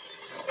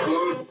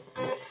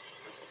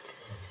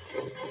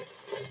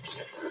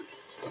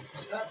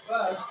 That's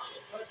bad.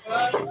 That's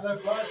bad. Hello,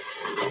 bud.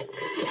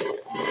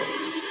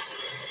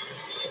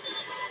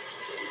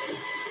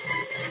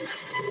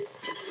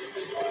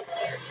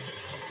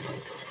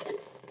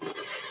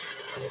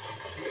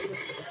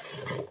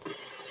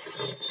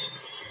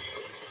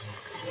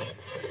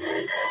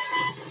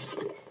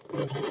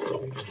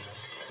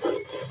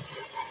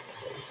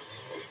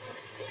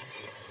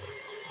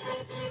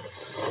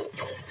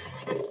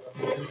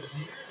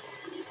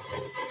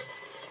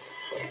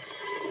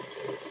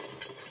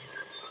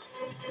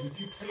 Would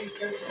you please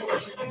go to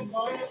the green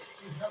light?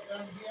 You have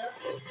down here.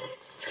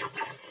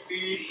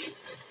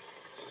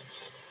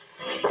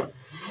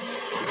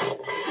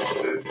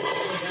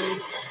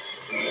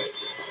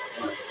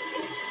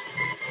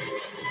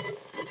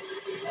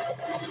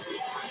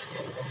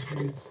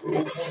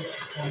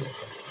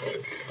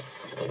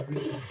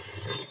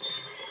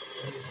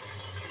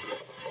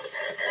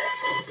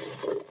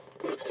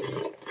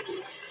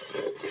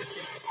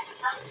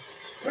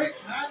 Quick,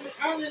 man, the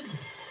cannon!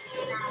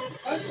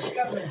 Punch the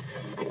cannon!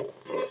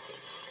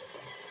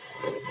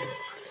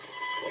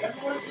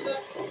 Everyone to the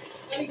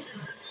station!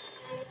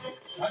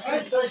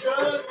 Action station!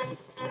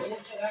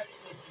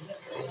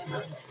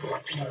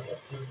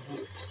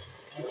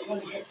 Come on,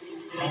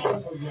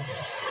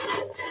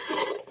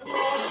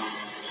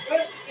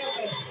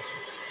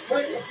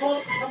 quick, the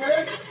front, come in!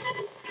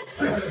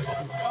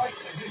 Nice,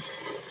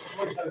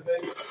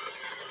 Sophie.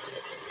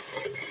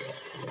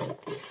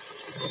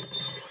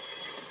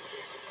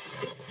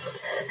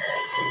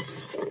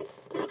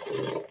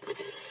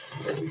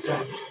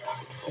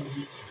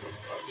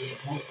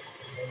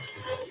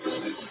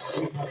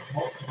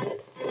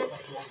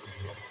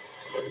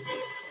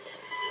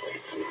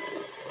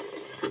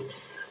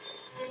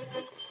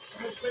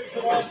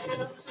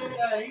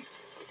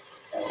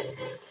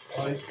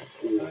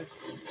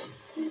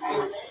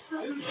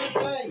 Who's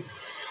okay?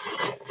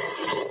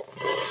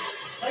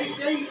 Hey,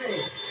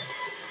 David!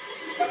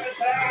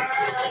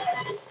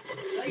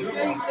 Hey,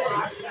 David!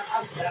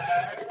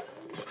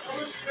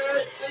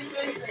 Say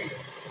David!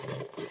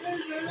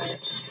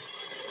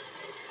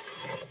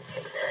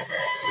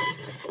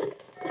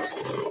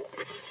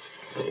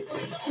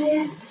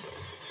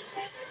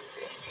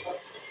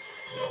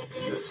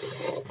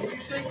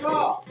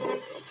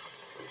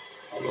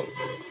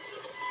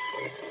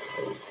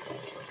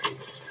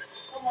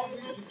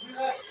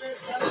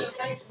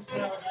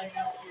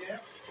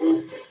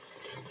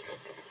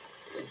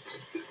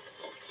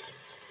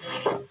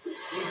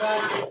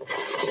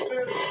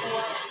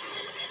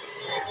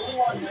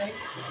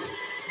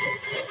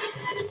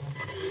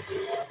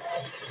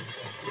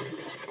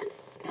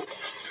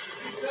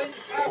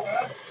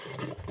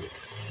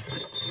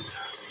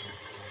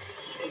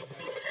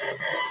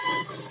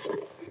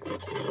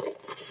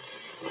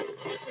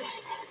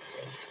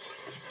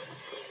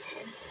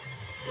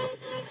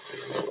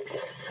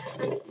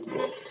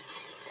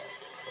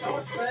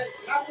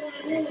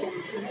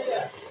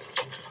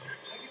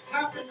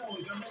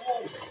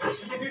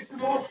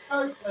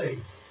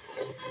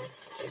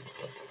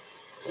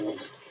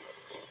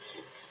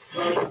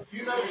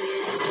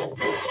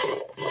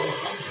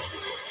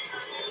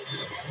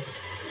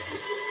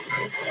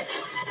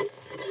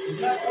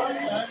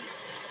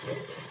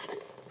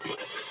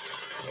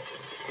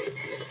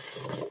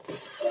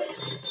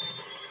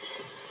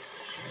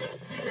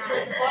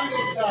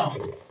 Sit down.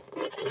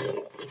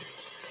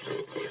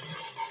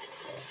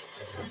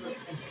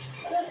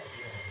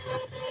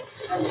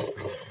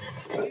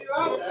 Are you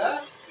out there?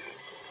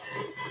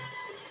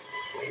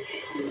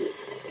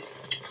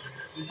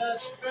 Is there a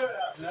spirit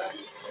out there?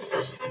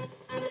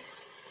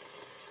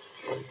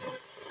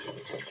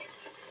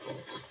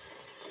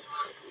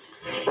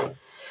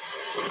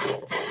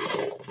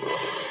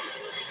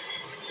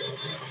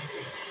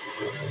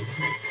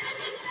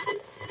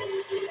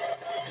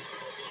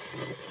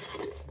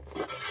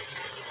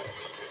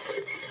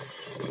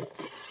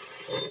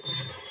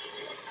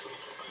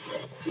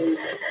 You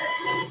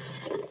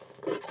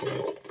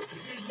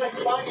make a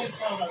banging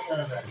sound up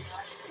there then.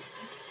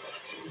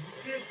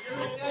 Do it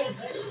again,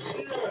 mate. Do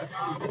it.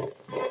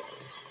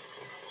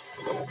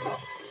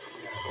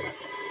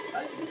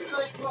 Hey, you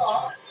say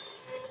what?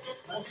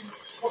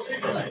 What's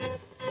his name?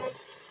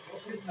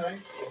 What's his name?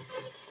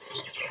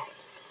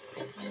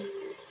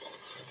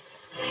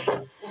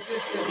 What's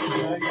his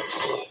name?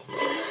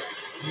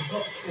 He's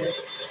not shit.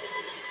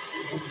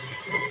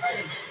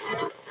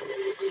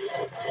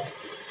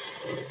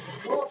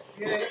 What's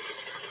shit?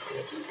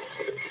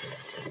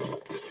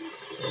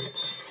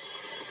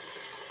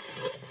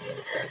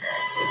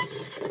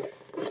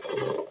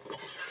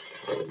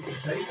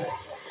 David.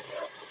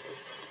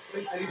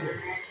 Big David.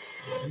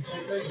 You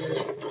say David.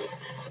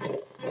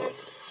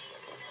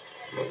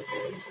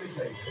 You say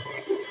David.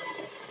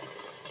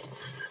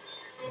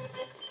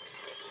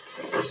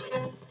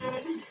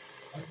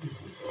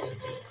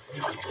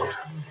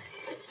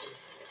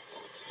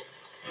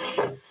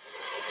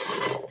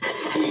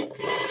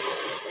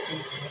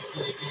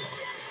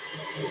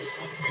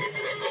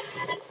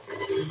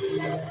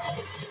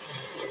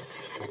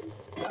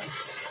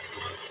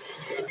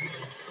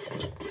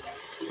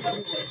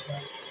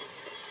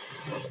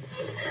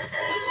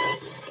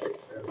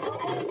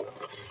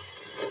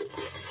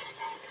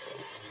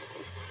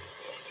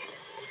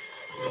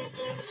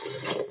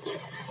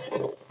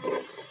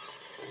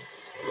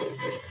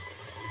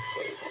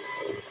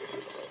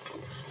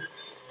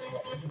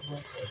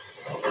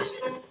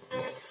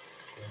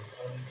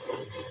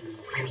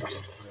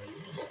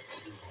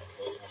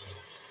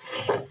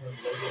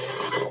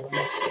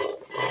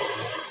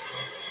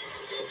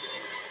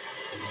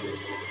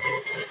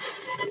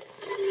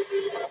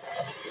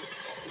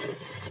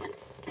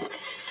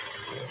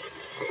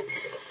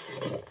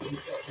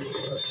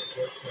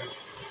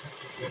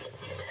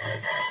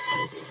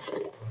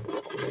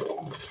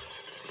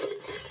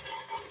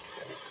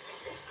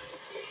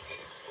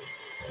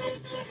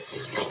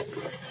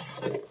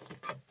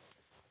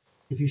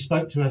 If you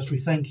spoke to us, we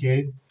thank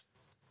you.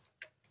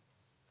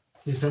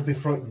 Please don't be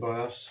frightened by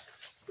us.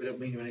 We don't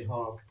mean you any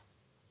harm.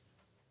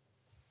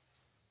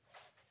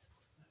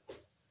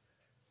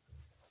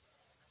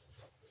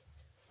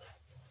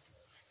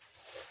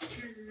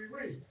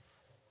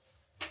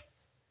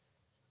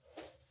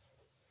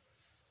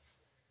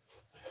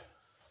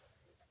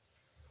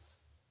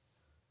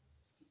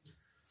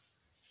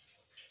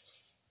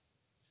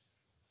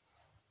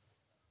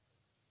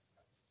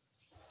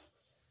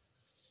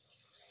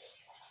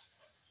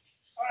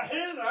 I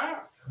hear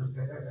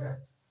that.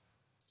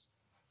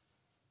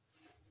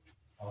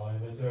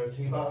 I'm a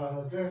dirty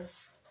bugger.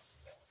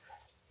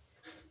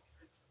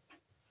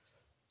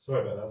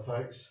 Sorry about that,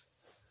 folks.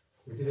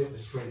 We did it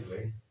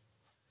discreetly.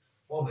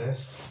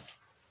 Honest.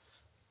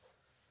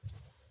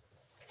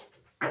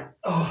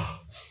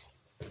 Oh.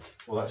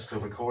 Well, that's still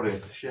recording.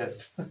 Shit.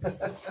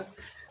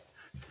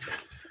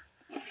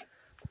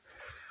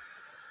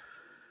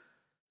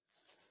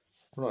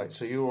 Right,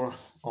 so you're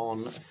on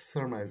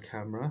thermo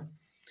camera.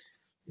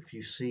 If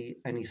you see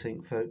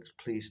anything, folks,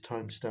 please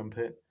timestamp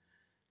it.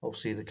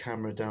 Obviously, the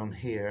camera down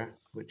here,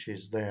 which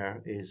is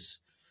there, is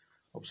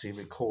obviously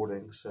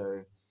recording.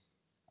 So,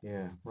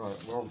 yeah,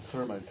 right, we're on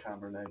thermo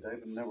camera now,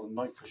 Dave, and now we're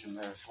night vision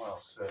there as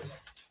well. So,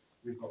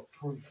 we've got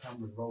 3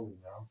 cameras rolling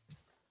now.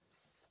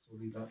 So,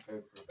 we'll leave that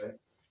go for a bit.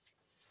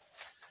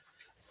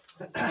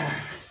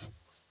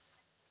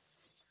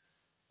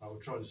 I will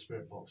try the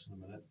spirit box in a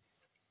minute.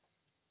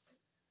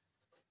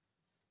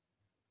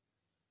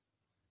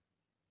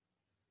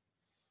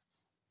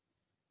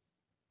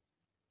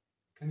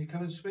 Can you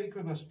come and speak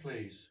with us,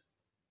 please?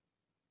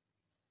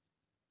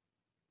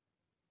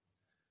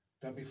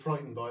 Don't be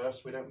frightened by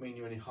us. We don't mean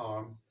you any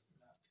harm.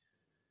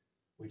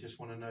 We just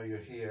want to know you're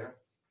here.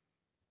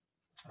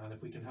 And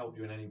if we can help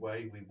you in any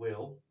way, we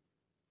will.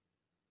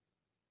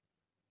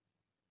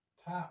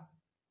 Tap.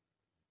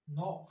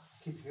 Knock.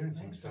 I keep hearing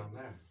things down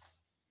there.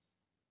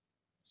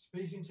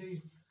 Speaking to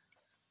these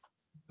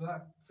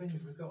black things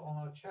we've got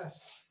on our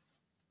chest.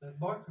 The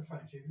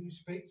microphones, if you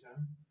speak to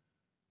them,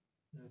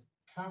 the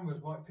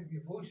cameras might pick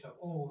your voice up.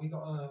 Oh, we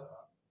got a...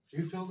 Do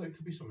you feel there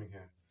could be something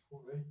here?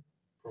 Probably.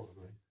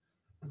 Probably.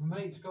 My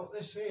mate's got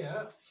this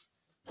here.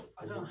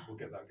 I don't know. We'll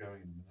get that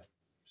going in a minute.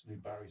 There's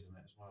new batteries in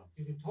it as well.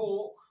 You can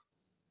talk,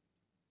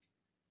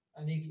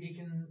 and he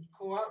can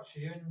call out to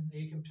you, and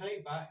he can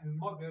play back, and he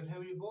might be able to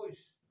hear your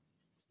voice.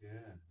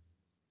 Yeah.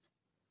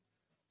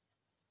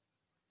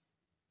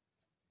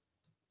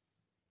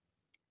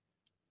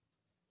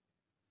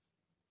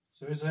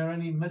 So is there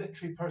any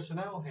military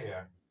personnel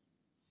here?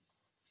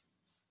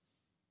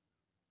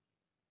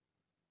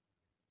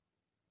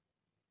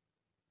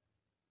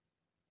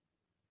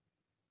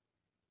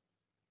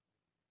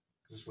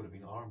 This would have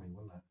been army,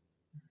 wouldn't it?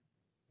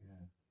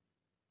 Yeah.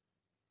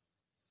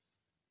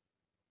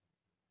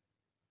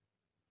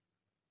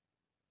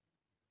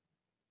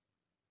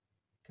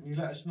 Can you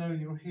let us know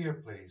you're here,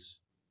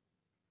 please?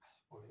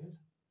 That's weird.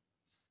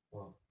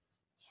 What?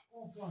 I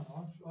swear blind,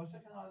 I was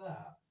looking like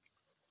that.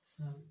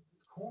 And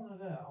the corner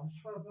there, I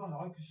swear blind,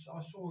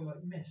 I saw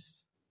like mist.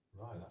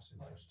 Right, that's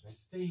interesting. Like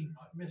steam,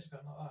 like mist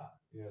going like that.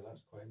 Yeah,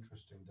 that's quite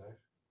interesting, Dave.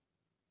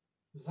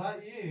 Was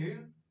that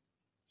you,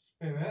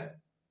 Spirit?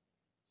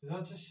 Did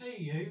I just see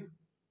you?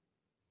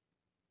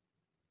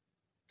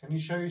 Can you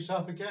show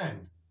yourself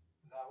again?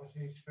 That was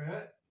you,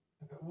 Spirit.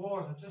 If it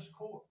was, I just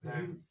caught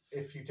No,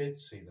 if you did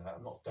see that,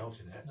 I'm not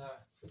doubting it. No.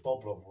 The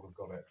Boblov would have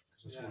got it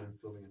because I saw Yeah. him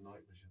filming in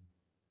night vision.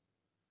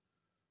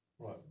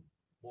 Right,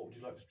 what would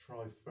you like to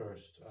try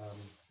first?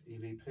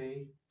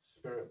 EVP,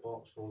 Spirit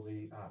Box, or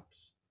the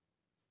apps?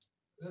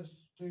 Let's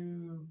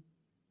do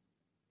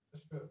the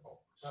Spirit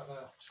Box.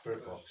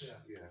 Spirit first, Box,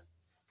 yeah.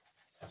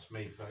 That's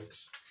me,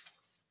 folks.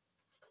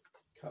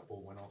 Cat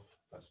ball went off.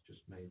 That's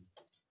just me.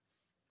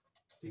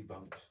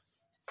 Debunked.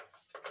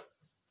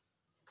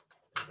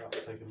 That'll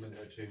take a minute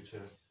or two to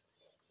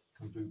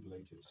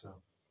combobulate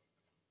itself.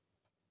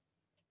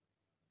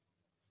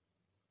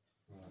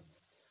 Right.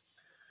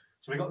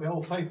 So we got the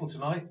Old Faithful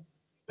tonight.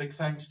 Big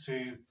thanks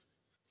to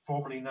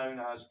formerly known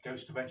as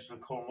Ghost Adventures of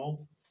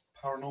Cornwall,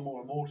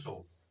 Paranormal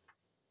Immortal.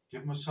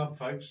 Give them a sub,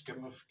 folks. Give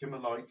them a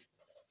like.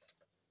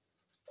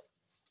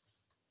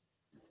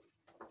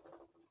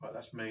 Right,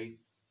 that's me.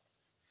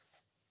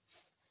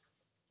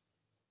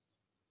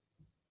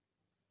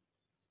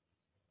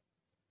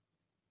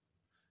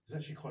 It's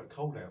actually quite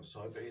cold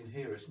outside, but in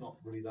here it's not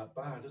really that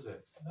bad, is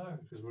it? No.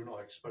 Because we're not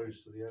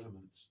exposed to the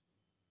elements.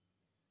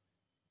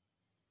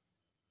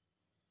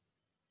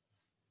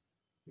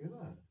 Hear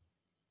that?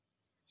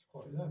 It's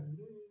quite low.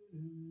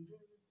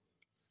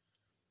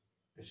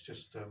 It's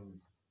just,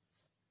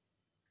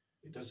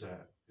 it does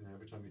that, you know,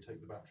 every time you take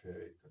the battery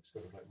out, it's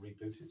got to like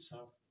reboot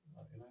itself,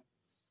 like, you know.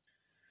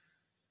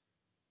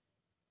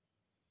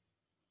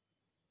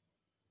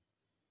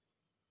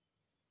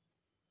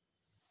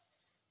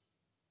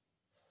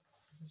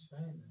 What's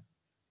saying there?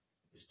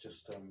 It's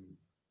just,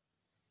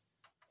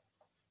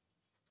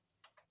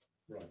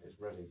 right, it's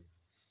ready.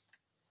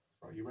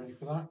 Right, you ready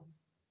for that?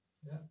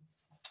 Yeah.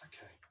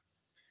 Okay.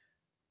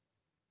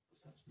 So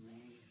that's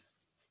me.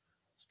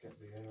 Let's get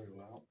the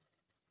aerial out.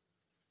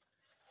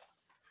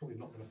 Probably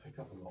not going to pick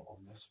up a lot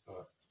on this,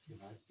 but, you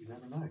know, you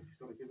never know. You've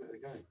got to give it a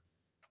go.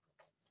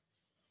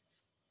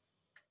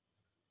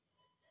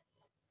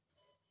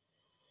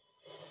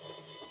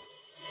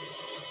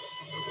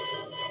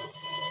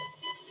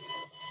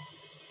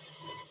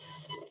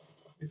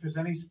 If there's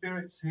any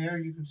spirits here,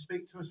 you can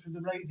speak to us through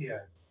the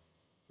radio.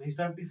 Please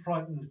don't be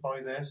frightened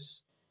by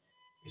this.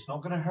 It's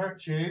not going to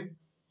hurt you.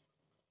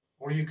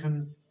 Or you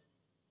can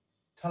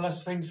tell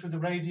us things through the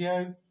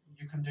radio.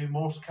 You can do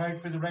Morse code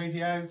through the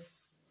radio.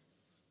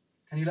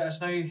 Can you let us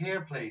know you're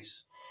here,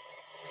 please?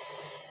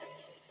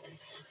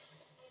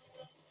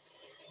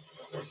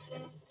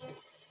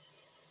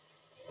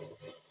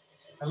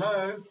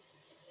 Hello?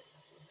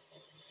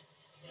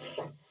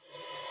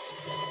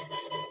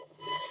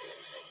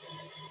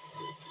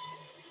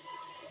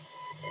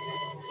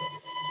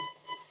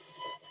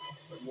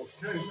 Morse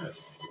code, isn't it?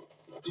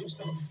 Do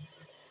something.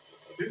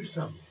 Do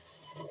some.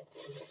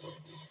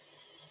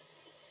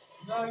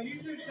 No,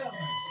 you do something.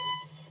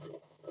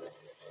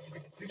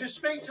 You just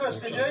speak to us,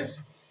 did you?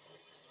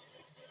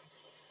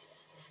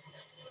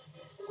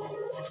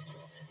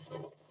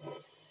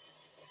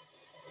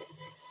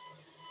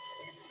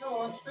 Go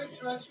on, speak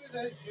to us with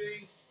this,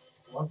 please.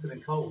 Well, I'm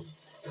feeling cold.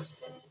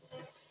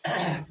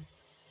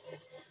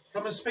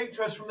 Come and speak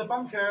to us from the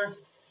bunker.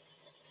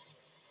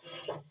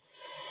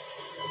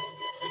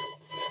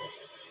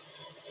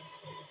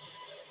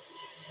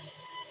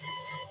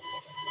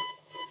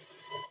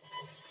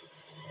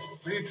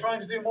 Were you trying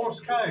to do Morse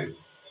code?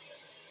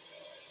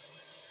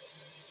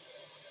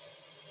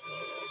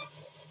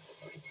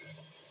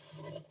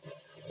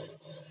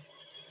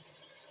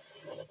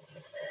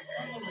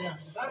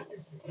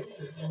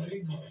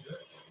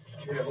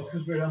 Yeah, well,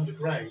 because we're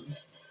underground,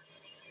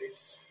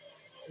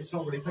 it's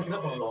not really picking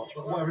up on a lot.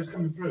 But whatever's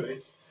coming through,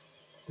 this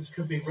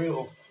could be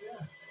real.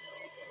 Yeah.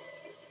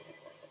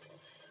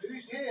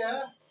 Who's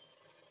here?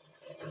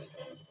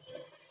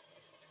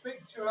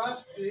 Speak to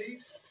us,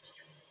 please.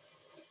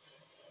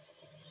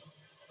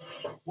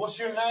 What's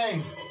your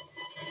name?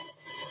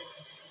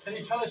 Can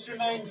you tell us your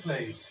name,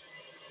 please?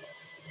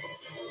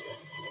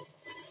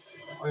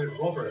 Oh,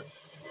 Robert.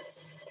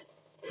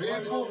 Are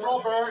you called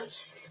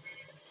Robert?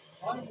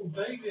 I'm called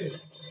David.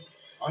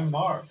 I'm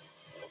Mark.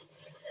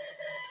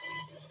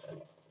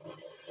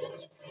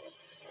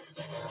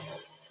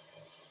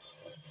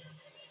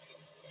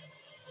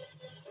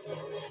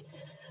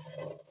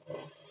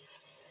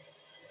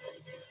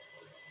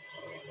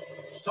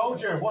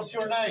 Soldier, what's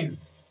your name?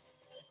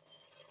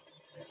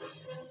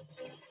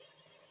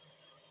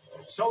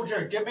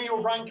 Soldier, give me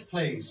your rank,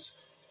 please.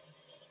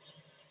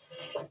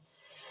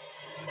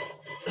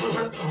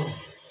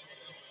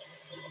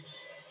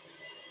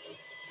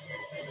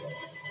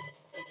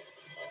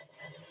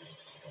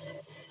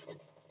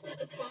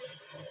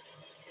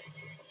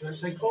 Let's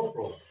say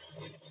corporal.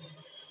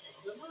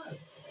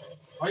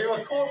 Are you a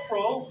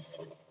corporal?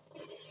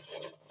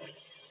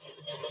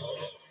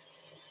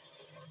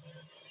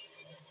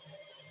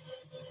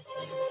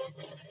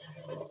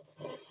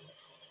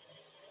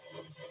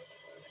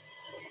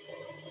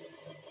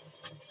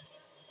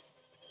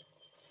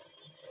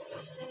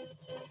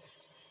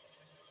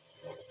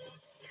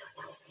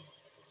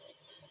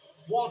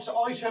 What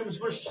items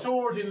were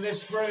stored in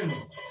this room?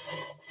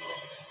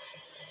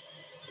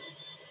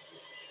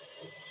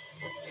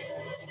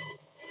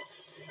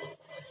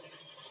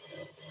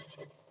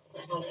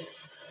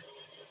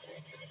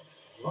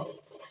 What?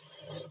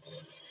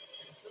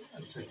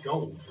 It's a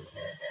gold, isn't it?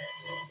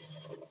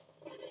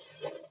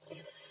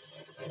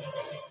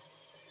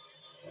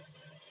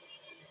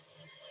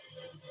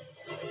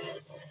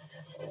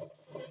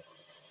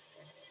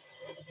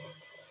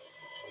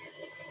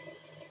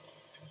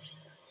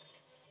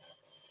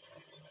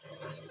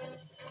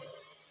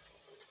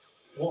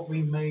 What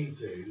we may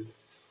do,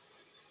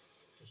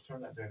 just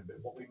turn that down a bit,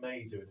 what we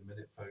may do in a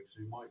minute, folks,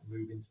 we might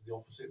move into the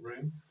opposite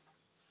room,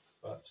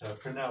 but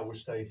for now we'll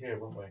stay here,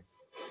 won't we?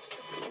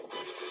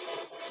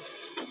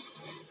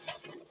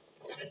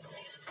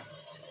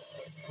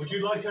 Would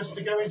you like us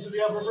to go into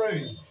the other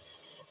room?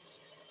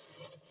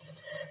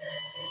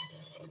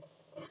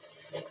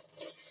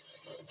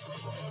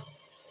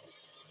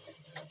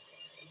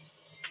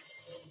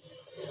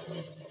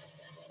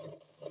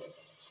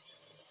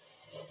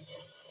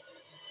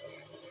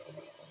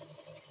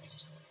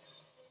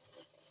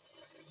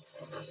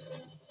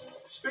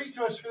 Speak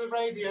to us through the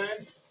radio.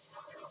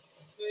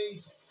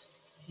 Please.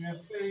 Yeah,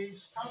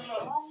 please. Come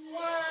a long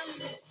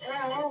way.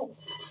 Wow.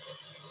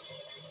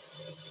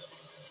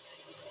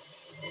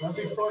 Don't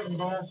be frightened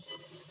by us.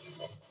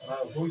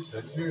 Our voice,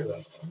 I didn't hear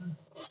that.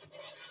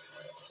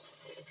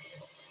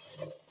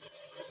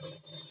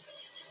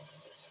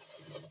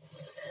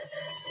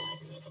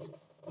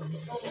 When you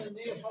come in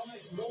there, from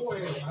it, your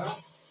area,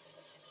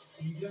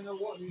 you don't know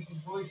what these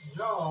voices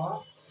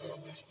are.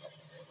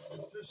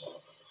 Just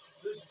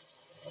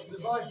the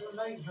voice of the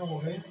mate's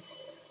organ.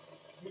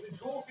 You've been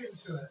talking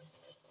to it.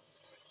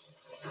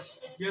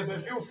 Yeah, but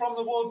if you're from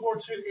the World War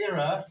II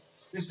era,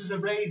 this is a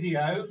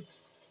radio,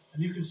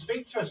 and you can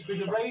speak to us through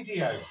the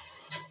radio.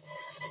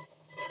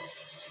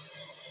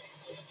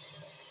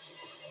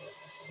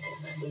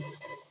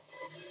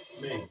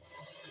 Me.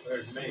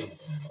 There's me.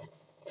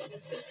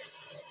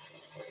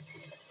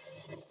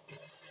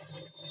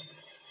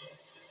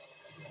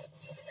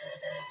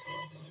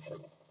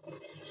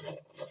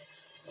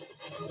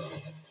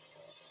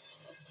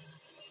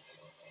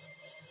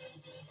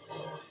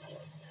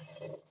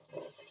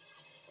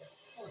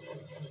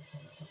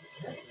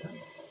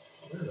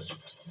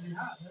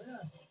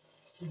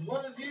 Is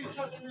one of you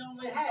touching me on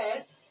the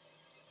head?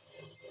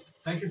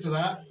 Thank you for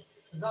that.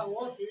 Is that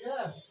what you,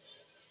 yeah?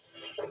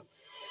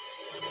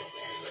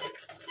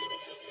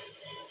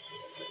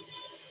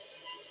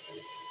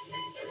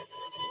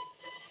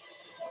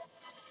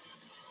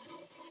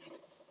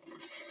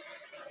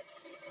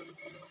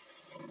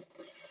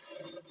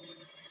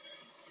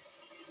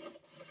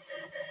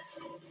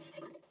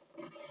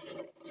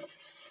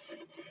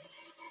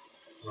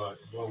 Right,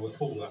 well, we'll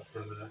call that for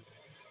a minute.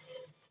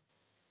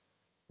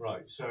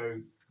 Right,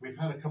 so we've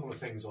had a couple of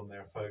things on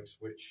there, folks,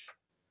 which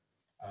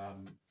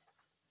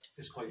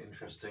is quite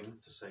interesting,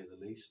 to say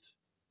the least.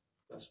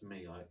 That's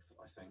me, I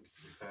think,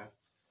 to be fair.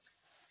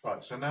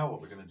 Right, so now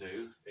what we're going to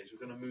do is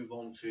we're going to move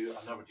on to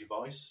another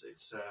device.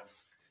 It's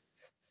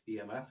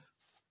EMF,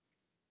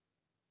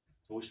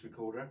 voice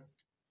recorder.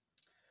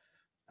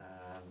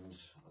 And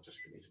I just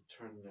need to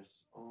turn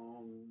this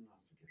on. I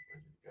think it's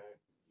ready to go.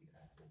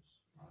 Yeah, it is.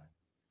 Right.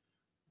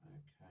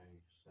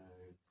 Okay, so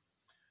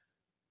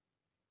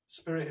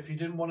Spirit, if you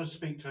didn't want to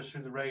speak to us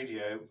through the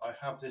radio, I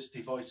have this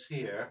device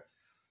here,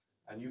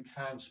 and you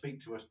can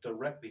speak to us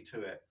directly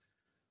to it.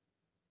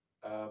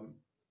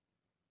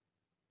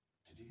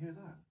 Did you hear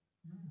that?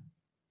 Mm.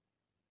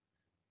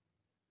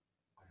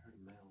 I heard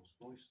a male's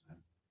voice then.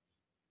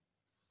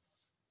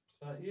 Is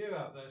that you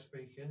out there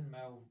speaking,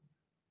 Mel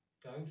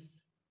Ghost?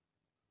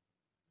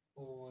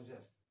 Or was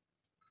it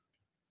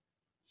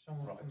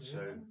someone Right, from the so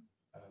room?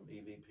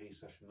 EVP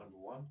session number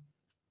 1.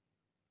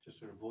 Just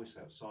sort of voice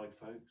outside,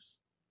 folks.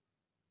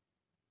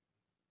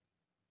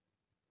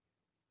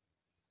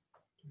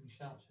 Can we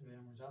shout to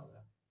anyone's out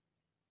there?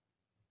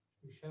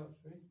 Can we shout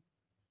to him?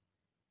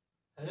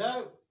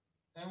 Hello?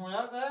 Anyone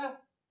out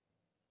there?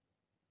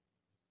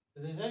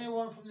 If there's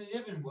anyone from the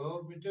living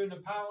world, we're doing the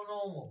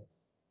paranormal.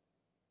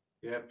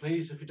 Yeah,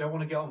 please, if you don't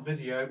want to get on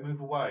video,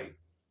 move away.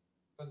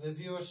 But if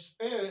you're a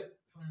spirit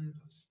from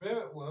the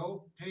spirit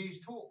world, please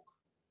talk.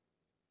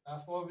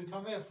 That's what we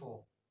come here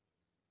for.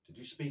 Did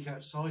you speak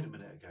outside a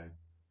minute ago?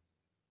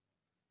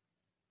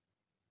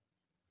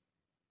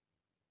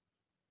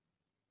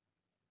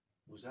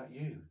 Was that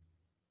you?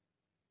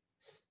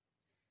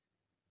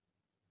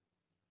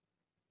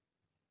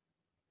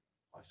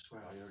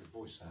 swear I heard a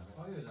voice then.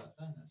 I heard that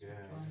then. That's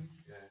Yeah, what I'm-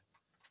 yeah.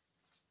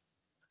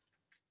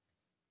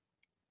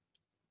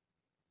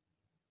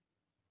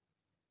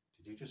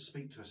 Did you just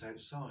speak to us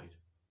outside?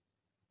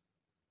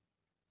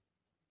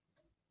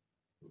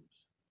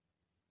 Oops.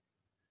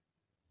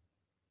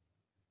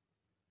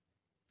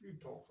 You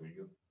talk for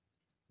you.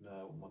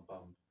 No, my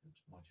bum.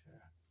 It's my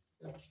chair.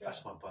 That's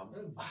That's my bum.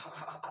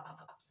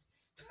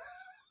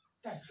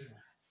 That's you.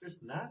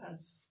 It's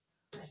nice.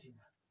 That's you.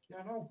 Yeah,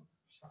 I know.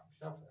 Slap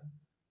myself then.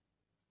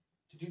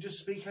 Did you just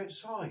speak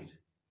outside?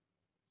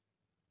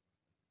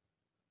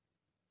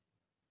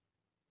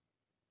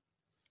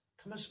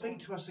 Come and speak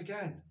to us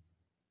again.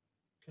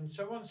 Can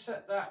someone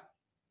set that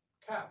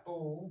cat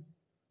ball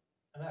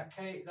and that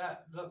cake,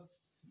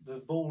 The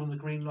ball and the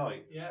green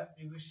light. yeah,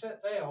 if we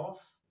set they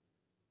off,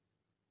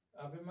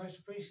 I'd be most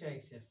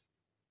appreciative.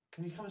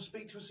 Can you come and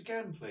speak to us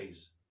again,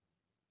 please?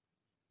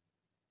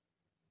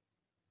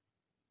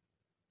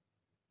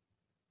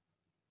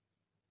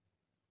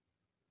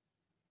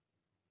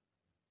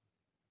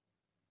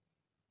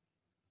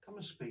 Come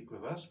and speak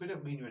with us. We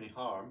don't mean you any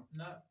harm.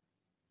 No.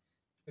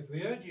 If we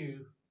heard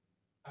you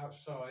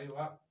outside or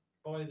out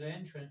by the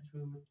entrance,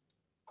 we would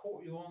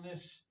caught you on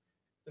this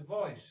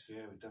device.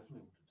 Yeah, we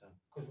definitely would have done.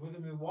 Because we're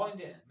going to rewind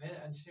it in a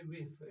minute and see if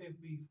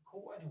we've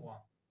caught anyone.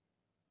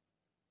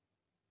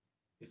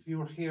 If you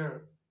were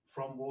here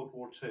from World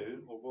War II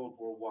or World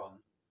War I,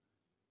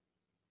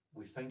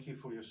 we thank you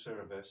for your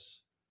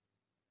service.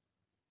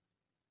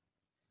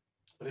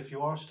 But if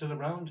you are still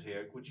around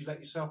here, would you let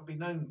yourself be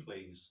known,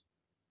 please?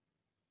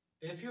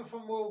 If you're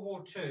from World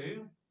War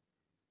II,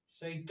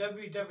 say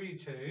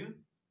WW2.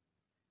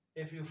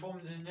 If you're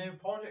from the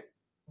Napoleonic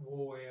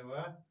War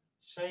era,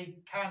 say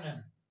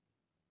cannon.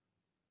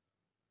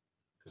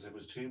 Because there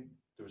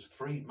was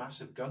 3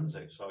 massive guns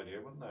outside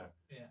here, weren't there?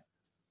 Yeah.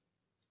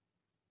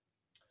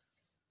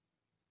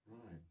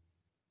 Right.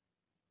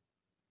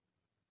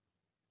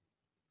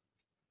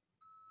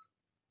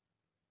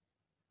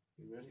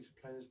 You ready to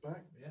play this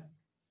back? Yeah.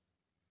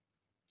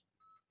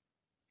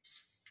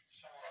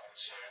 So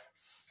here,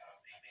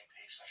 EVP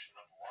session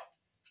number 1.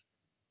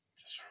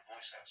 Just for a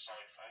voice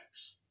outside,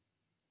 folks.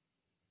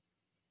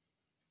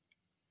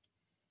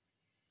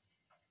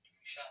 Can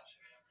we shout so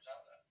whoever's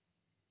out there?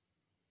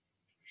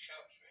 Can we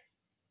shout, shall we?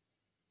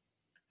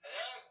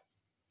 Hello?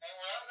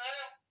 Anyone out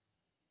there?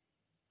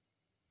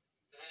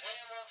 If there's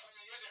anyone from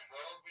the living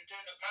world, we're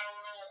doing the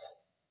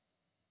paranormal.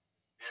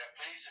 Yeah,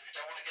 please, if you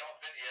don't want to get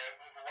on video,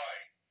 move away.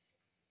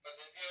 But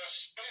if you're a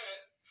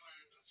spirit from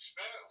the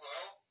spirit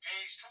world,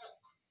 please talk.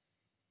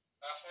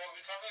 That's what we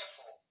come here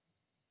for.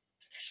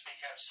 Did you speak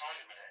outside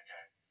a minute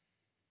ago?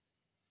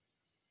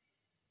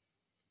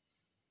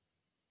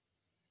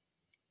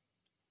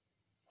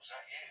 Was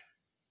that you?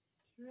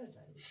 Yeah,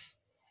 Dave.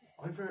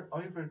 I've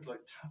heard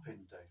like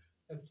tapping, Dave.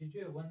 Oh, did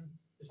you? When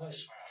it's like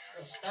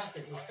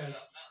static was going.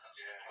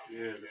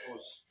 Yeah, there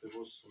was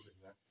something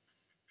there.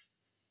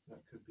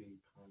 That could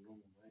be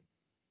paranormal, mate.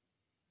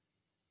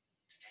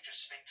 Did you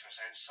just speak to us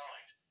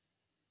outside?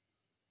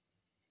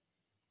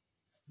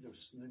 There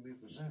was no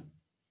movement there.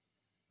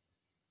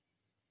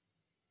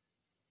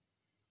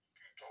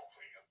 Talk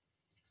for you.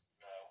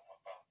 No, my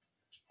bum.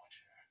 It's my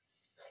chair.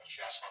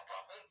 That's my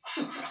bum.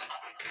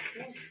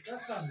 That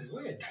sounded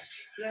weird.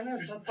 Yeah, no,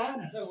 it's a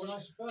bum. No, when I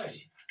spoke.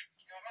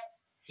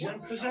 You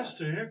weren't possessed,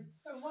 do you?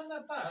 No, it wasn't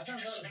that bad. I Did you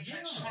found just that was speak weird.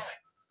 outside?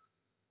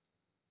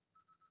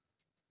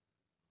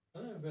 I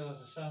didn't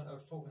realise I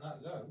was talking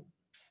that low.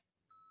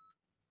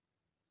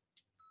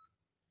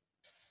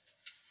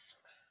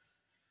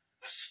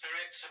 The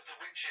spirits of the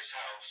witch's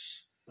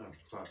house. Oh,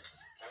 fuck.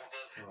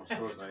 Oh,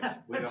 sorry,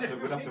 mate.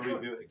 We'll have to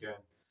review it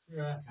again.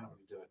 Yeah. I can't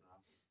really do it now.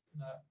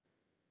 No.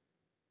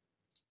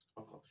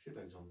 I've got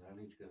shitloads on there. I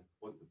need to go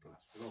wipe the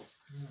plastic off.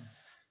 Mm.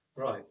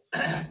 Right,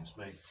 it's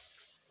me.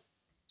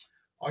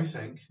 I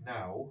think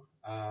now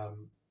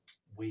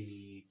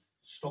we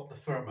stop the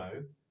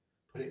thermo,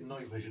 put it in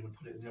night vision, and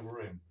put it in the other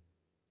room.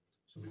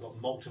 So we've got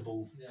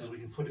multiple, because we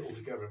can put it all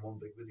together in one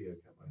big video,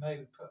 can't we?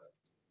 Maybe put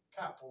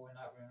a cat ball in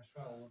that room as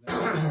well.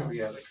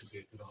 Yeah, that could be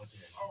a good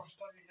idea. I'll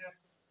stay here.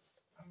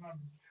 And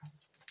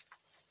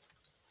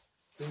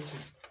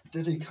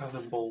Diddy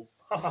cannonball.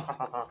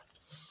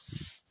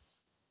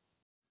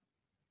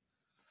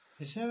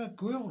 Is there a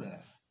grill there?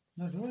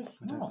 No, there is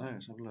I don't not. know,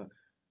 let's have a look.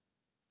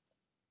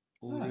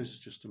 All there is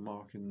just a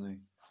mark in the...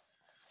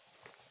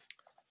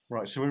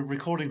 Right, so we're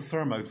recording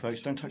thermo,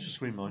 folks. Don't touch the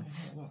screen, mind.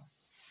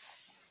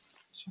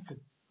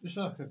 It's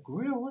like a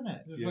grill, isn't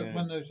it? It's Yeah. like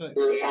one of those like...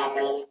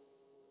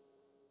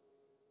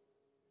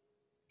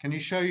 Can you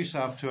show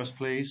yourself to us,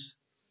 please?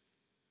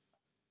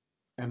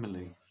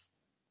 Emily.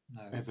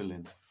 No.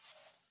 Evelyn.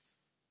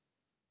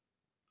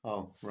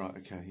 Oh, right,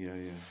 okay,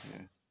 yeah.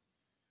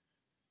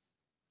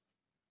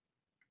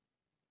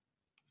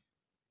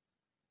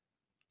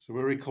 So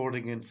we're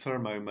recording in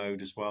thermo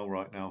mode as well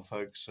right now,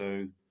 folks.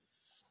 So,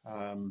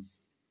 so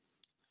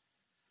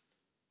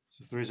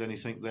if there is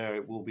anything there,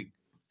 it will be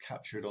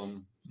captured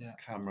on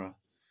camera.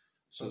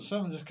 So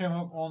someone just came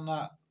up on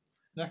that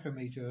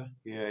necrometer.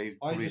 Yeah, you've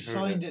I probably just heard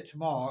signed it to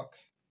Mark,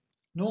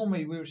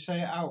 Normally we would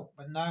say it out,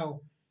 but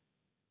now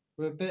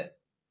we're a bit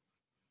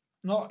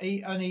not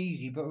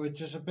uneasy, but we're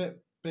just a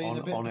bit being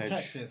a bit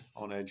protective.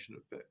 On edge a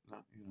bit, you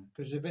know.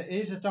 Because if it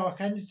is a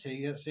dark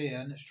entity that's here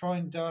and it's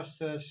trying to us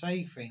to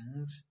say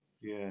things,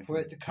 for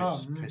it to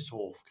come, piss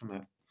off, can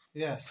it?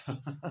 Yes.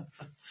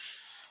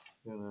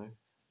 You know.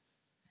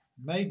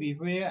 Maybe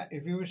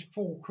if it was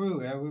full crew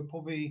here, we'd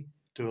probably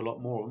do a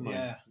lot more, wouldn't we?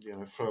 Yeah. You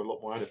know, throw a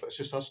lot more at it. But it's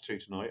just us two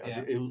tonight, as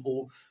Yeah. it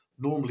all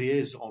normally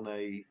is on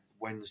a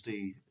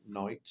Wednesday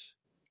night.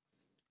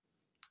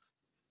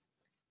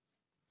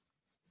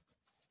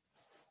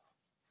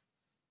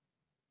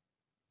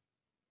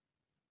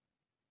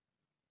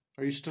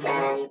 Are you still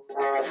on?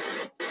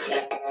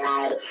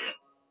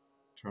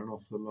 Turn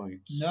off the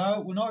lights.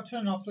 No, we're not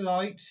turning off the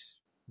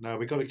lights. No,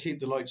 we've got to keep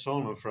the lights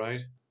on, I'm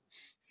afraid.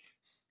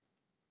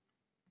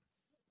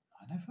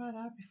 I never heard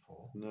that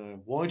before.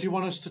 No. Why do you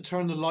want us to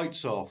turn the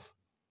lights off?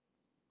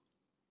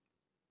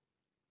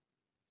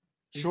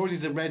 Surely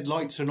the red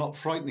lights are not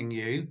frightening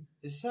you.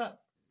 Is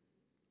that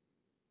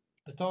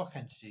the dark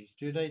entities?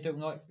 They don't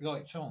like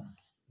lights on?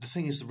 The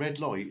thing is, the red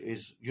light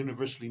is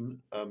universally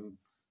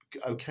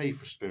okay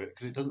for spirit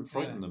because it doesn't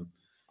frighten them.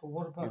 But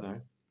what about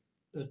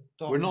the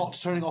dark? We're not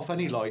turning off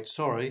any lights,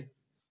 sorry.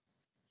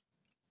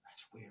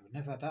 That's weird. We've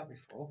never had that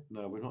before.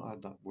 No, we've not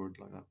had that word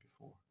like that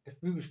before. If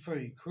we was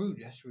very crude,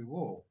 yes, we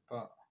will.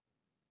 But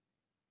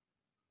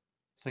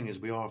the thing is,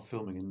 we are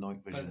filming in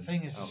night vision. But the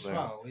thing is, as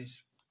well,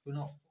 is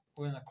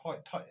we're in a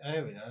quite tight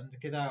area, and to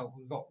get out,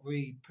 we've got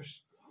really push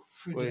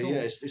through the door.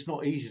 Yeah, it's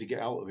not easy to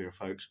get out of here,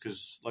 folks,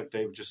 because like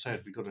David just said,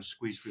 we've got to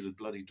squeeze through the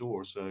bloody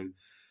door. So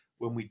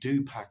when we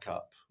do pack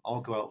up,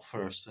 I'll go out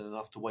first, and then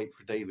I'll have to wait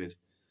for David,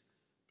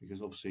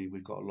 because obviously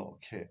we've got a lot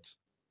of kit.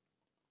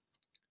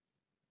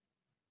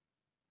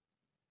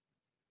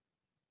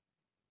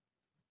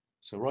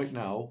 So right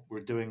now we're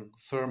doing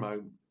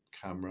thermo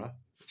camera,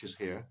 which is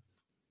here.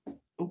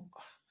 Oh,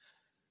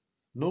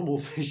 normal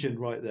vision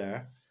right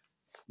there,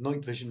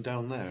 night vision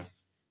down there.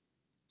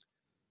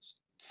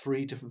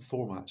 3 different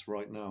formats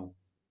right now.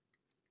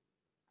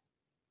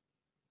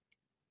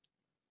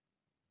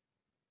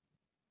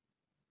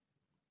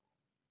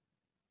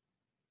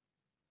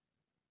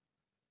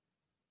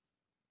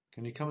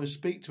 Can you come and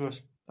speak to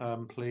us,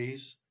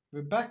 please?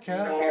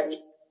 Rebecca.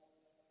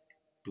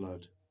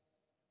 Blood.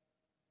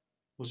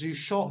 Was you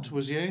shot,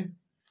 was you?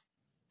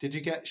 Did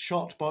you get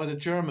shot by the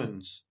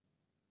Germans?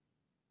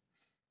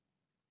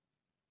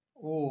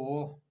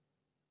 Or...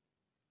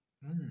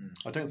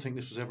 I don't think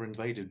this was ever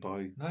invaded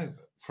by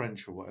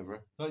French or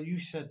whatever. Like you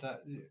said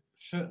that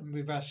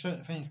we've had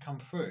certain things come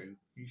through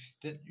you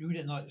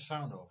didn't like the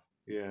sound of.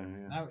 Yeah,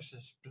 yeah. Now it's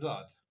just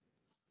blood.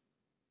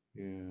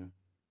 Yeah.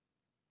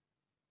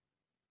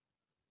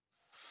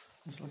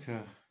 It's like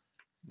a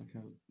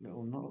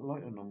little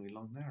light anomaly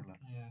along there, like.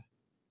 Yeah.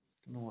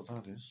 Don't know what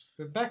that is.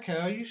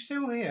 Rebecca, are you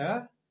still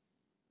here?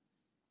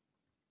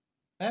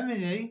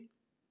 Emily?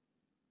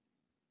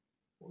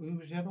 Who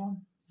was the other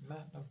one?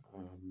 Matt, no.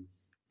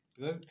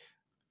 Luke?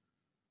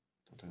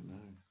 I don't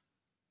know.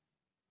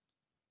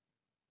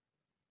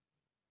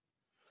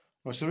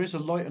 Right, so there is a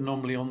light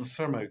anomaly on the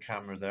thermo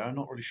camera there. I'm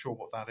not really sure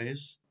what that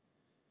is.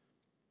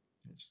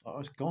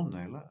 It's gone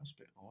now. That's a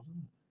bit odd,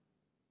 isn't it?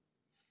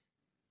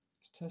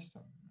 Let's test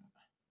them.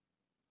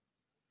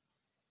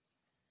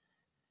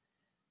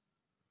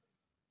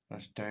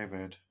 That's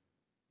David.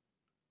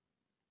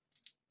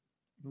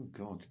 Oh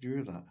God, did you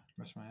hear that?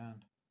 That's my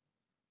hand.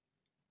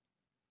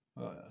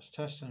 Right, let's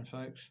test them,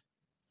 folks.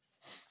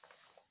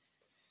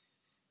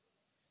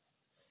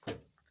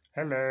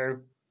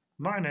 Hello,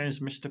 my name's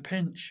Mr.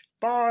 Pinch.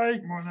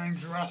 Bye. My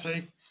name's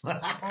Ratty.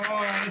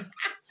 Bye.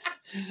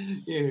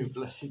 You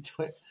bloody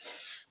twit.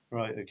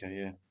 Right, okay,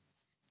 yeah.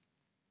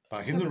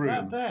 Back in the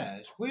room. That there,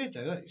 it's weird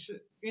though.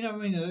 You know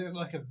what I mean?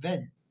 Like a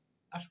vent.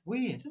 That's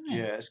weird, isn't it?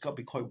 Yeah, it's got to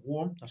be quite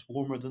warm. That's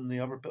warmer than the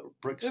other bit of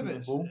bricks in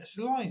the wall. It's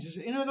lines.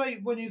 You know,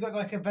 like when you got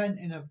like a vent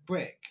in a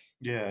brick.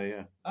 Yeah,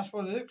 yeah. That's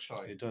what it looks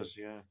like. It does,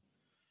 yeah.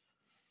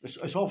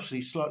 It's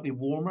obviously slightly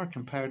warmer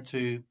compared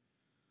to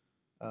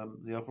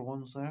the other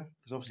ones there,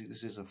 because obviously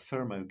this is a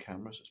thermo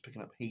camera, so it's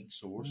picking up heat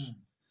source.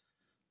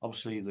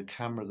 Obviously, the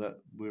camera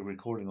that we're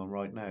recording on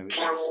right now is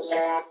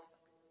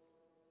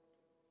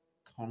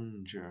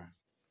conjure.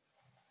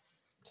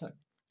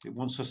 It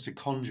wants us to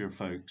conjure,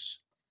 folks.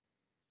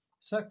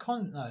 Is that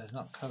no, it's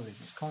not courage,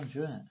 it's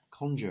conjure, isn't it?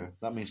 Conjure.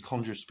 That means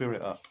conjure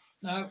spirit up.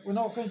 No, we're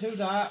not going to do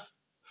that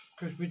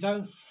because we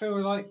don't feel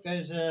like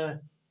there's a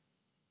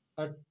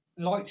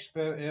light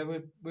spirit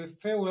here. We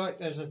feel like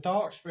there's a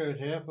dark spirit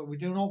here, but we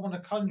do not want to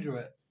conjure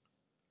it.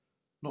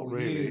 Not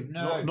really.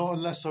 No. Not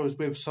unless I was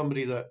with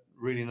somebody that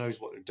really knows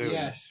what they're doing.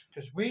 Yes,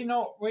 because we're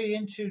not really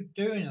into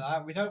doing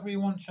that. We don't really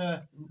want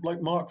to...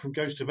 Like Mark from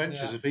Ghost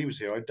Adventures, if he was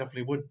here, I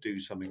definitely would do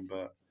something,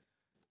 but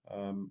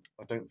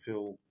I don't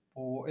feel...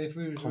 Or if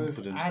we was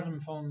confident. With Adam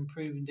from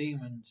Proven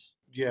Demons.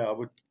 Yeah, I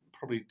would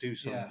probably do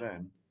something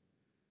then.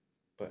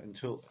 But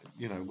until,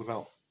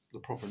 without the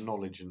proper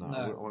knowledge in that,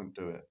 I won't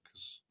do it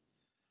because,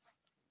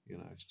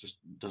 it just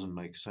doesn't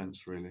make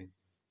sense really.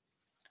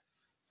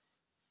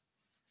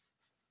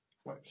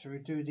 Right, so we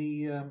do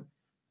the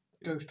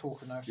ghost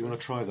talker now. You want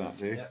to try that,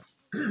 do you?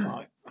 Yeah.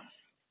 Right.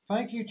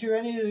 Thank you to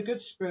any of the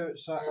good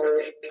spirits that...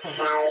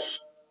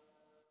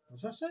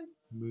 What's that say?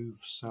 Move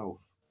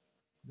south.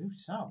 Move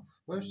south.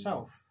 Where's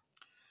south?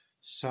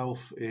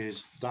 South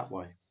is that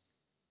way.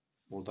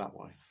 Or that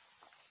way.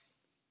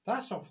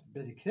 That's off the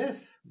bloody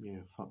cliff. Yeah,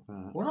 fuck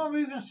that. We're not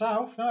moving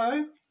south,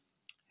 no.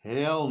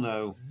 Hell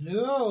no.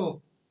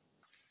 No.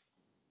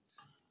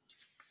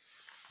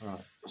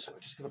 Right, so we're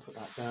just going to put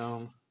that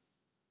down.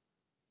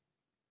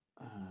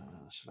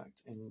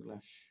 Select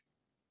English.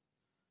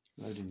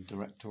 Loading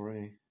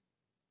directory.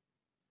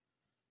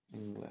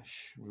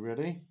 English. We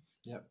ready?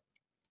 Yep.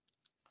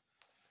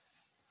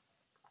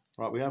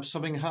 Right, we have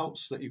something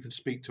else that you can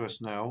speak to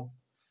us now.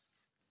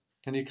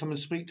 Can you come and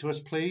speak to us,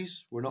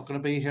 please? We're not going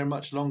to be here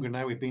much longer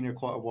now. We've been here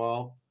quite a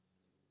while.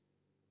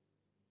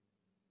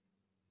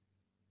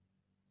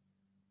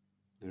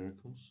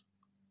 Miracles.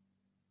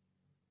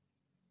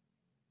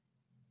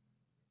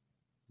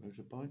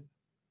 Motorbike.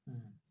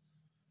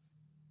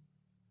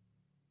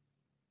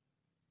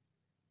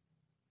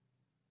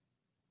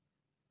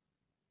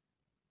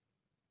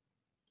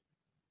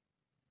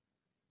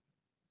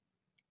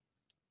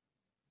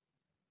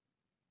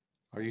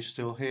 Are you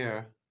still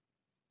here?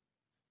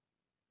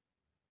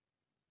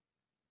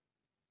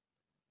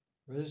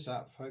 What is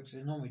that, folks?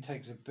 It normally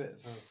takes a bit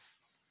of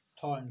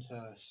a time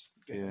to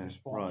get a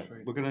response. Right.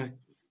 Through. We're going to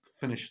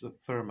finish the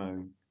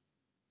thermo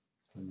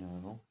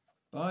now.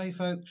 Bye,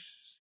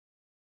 folks.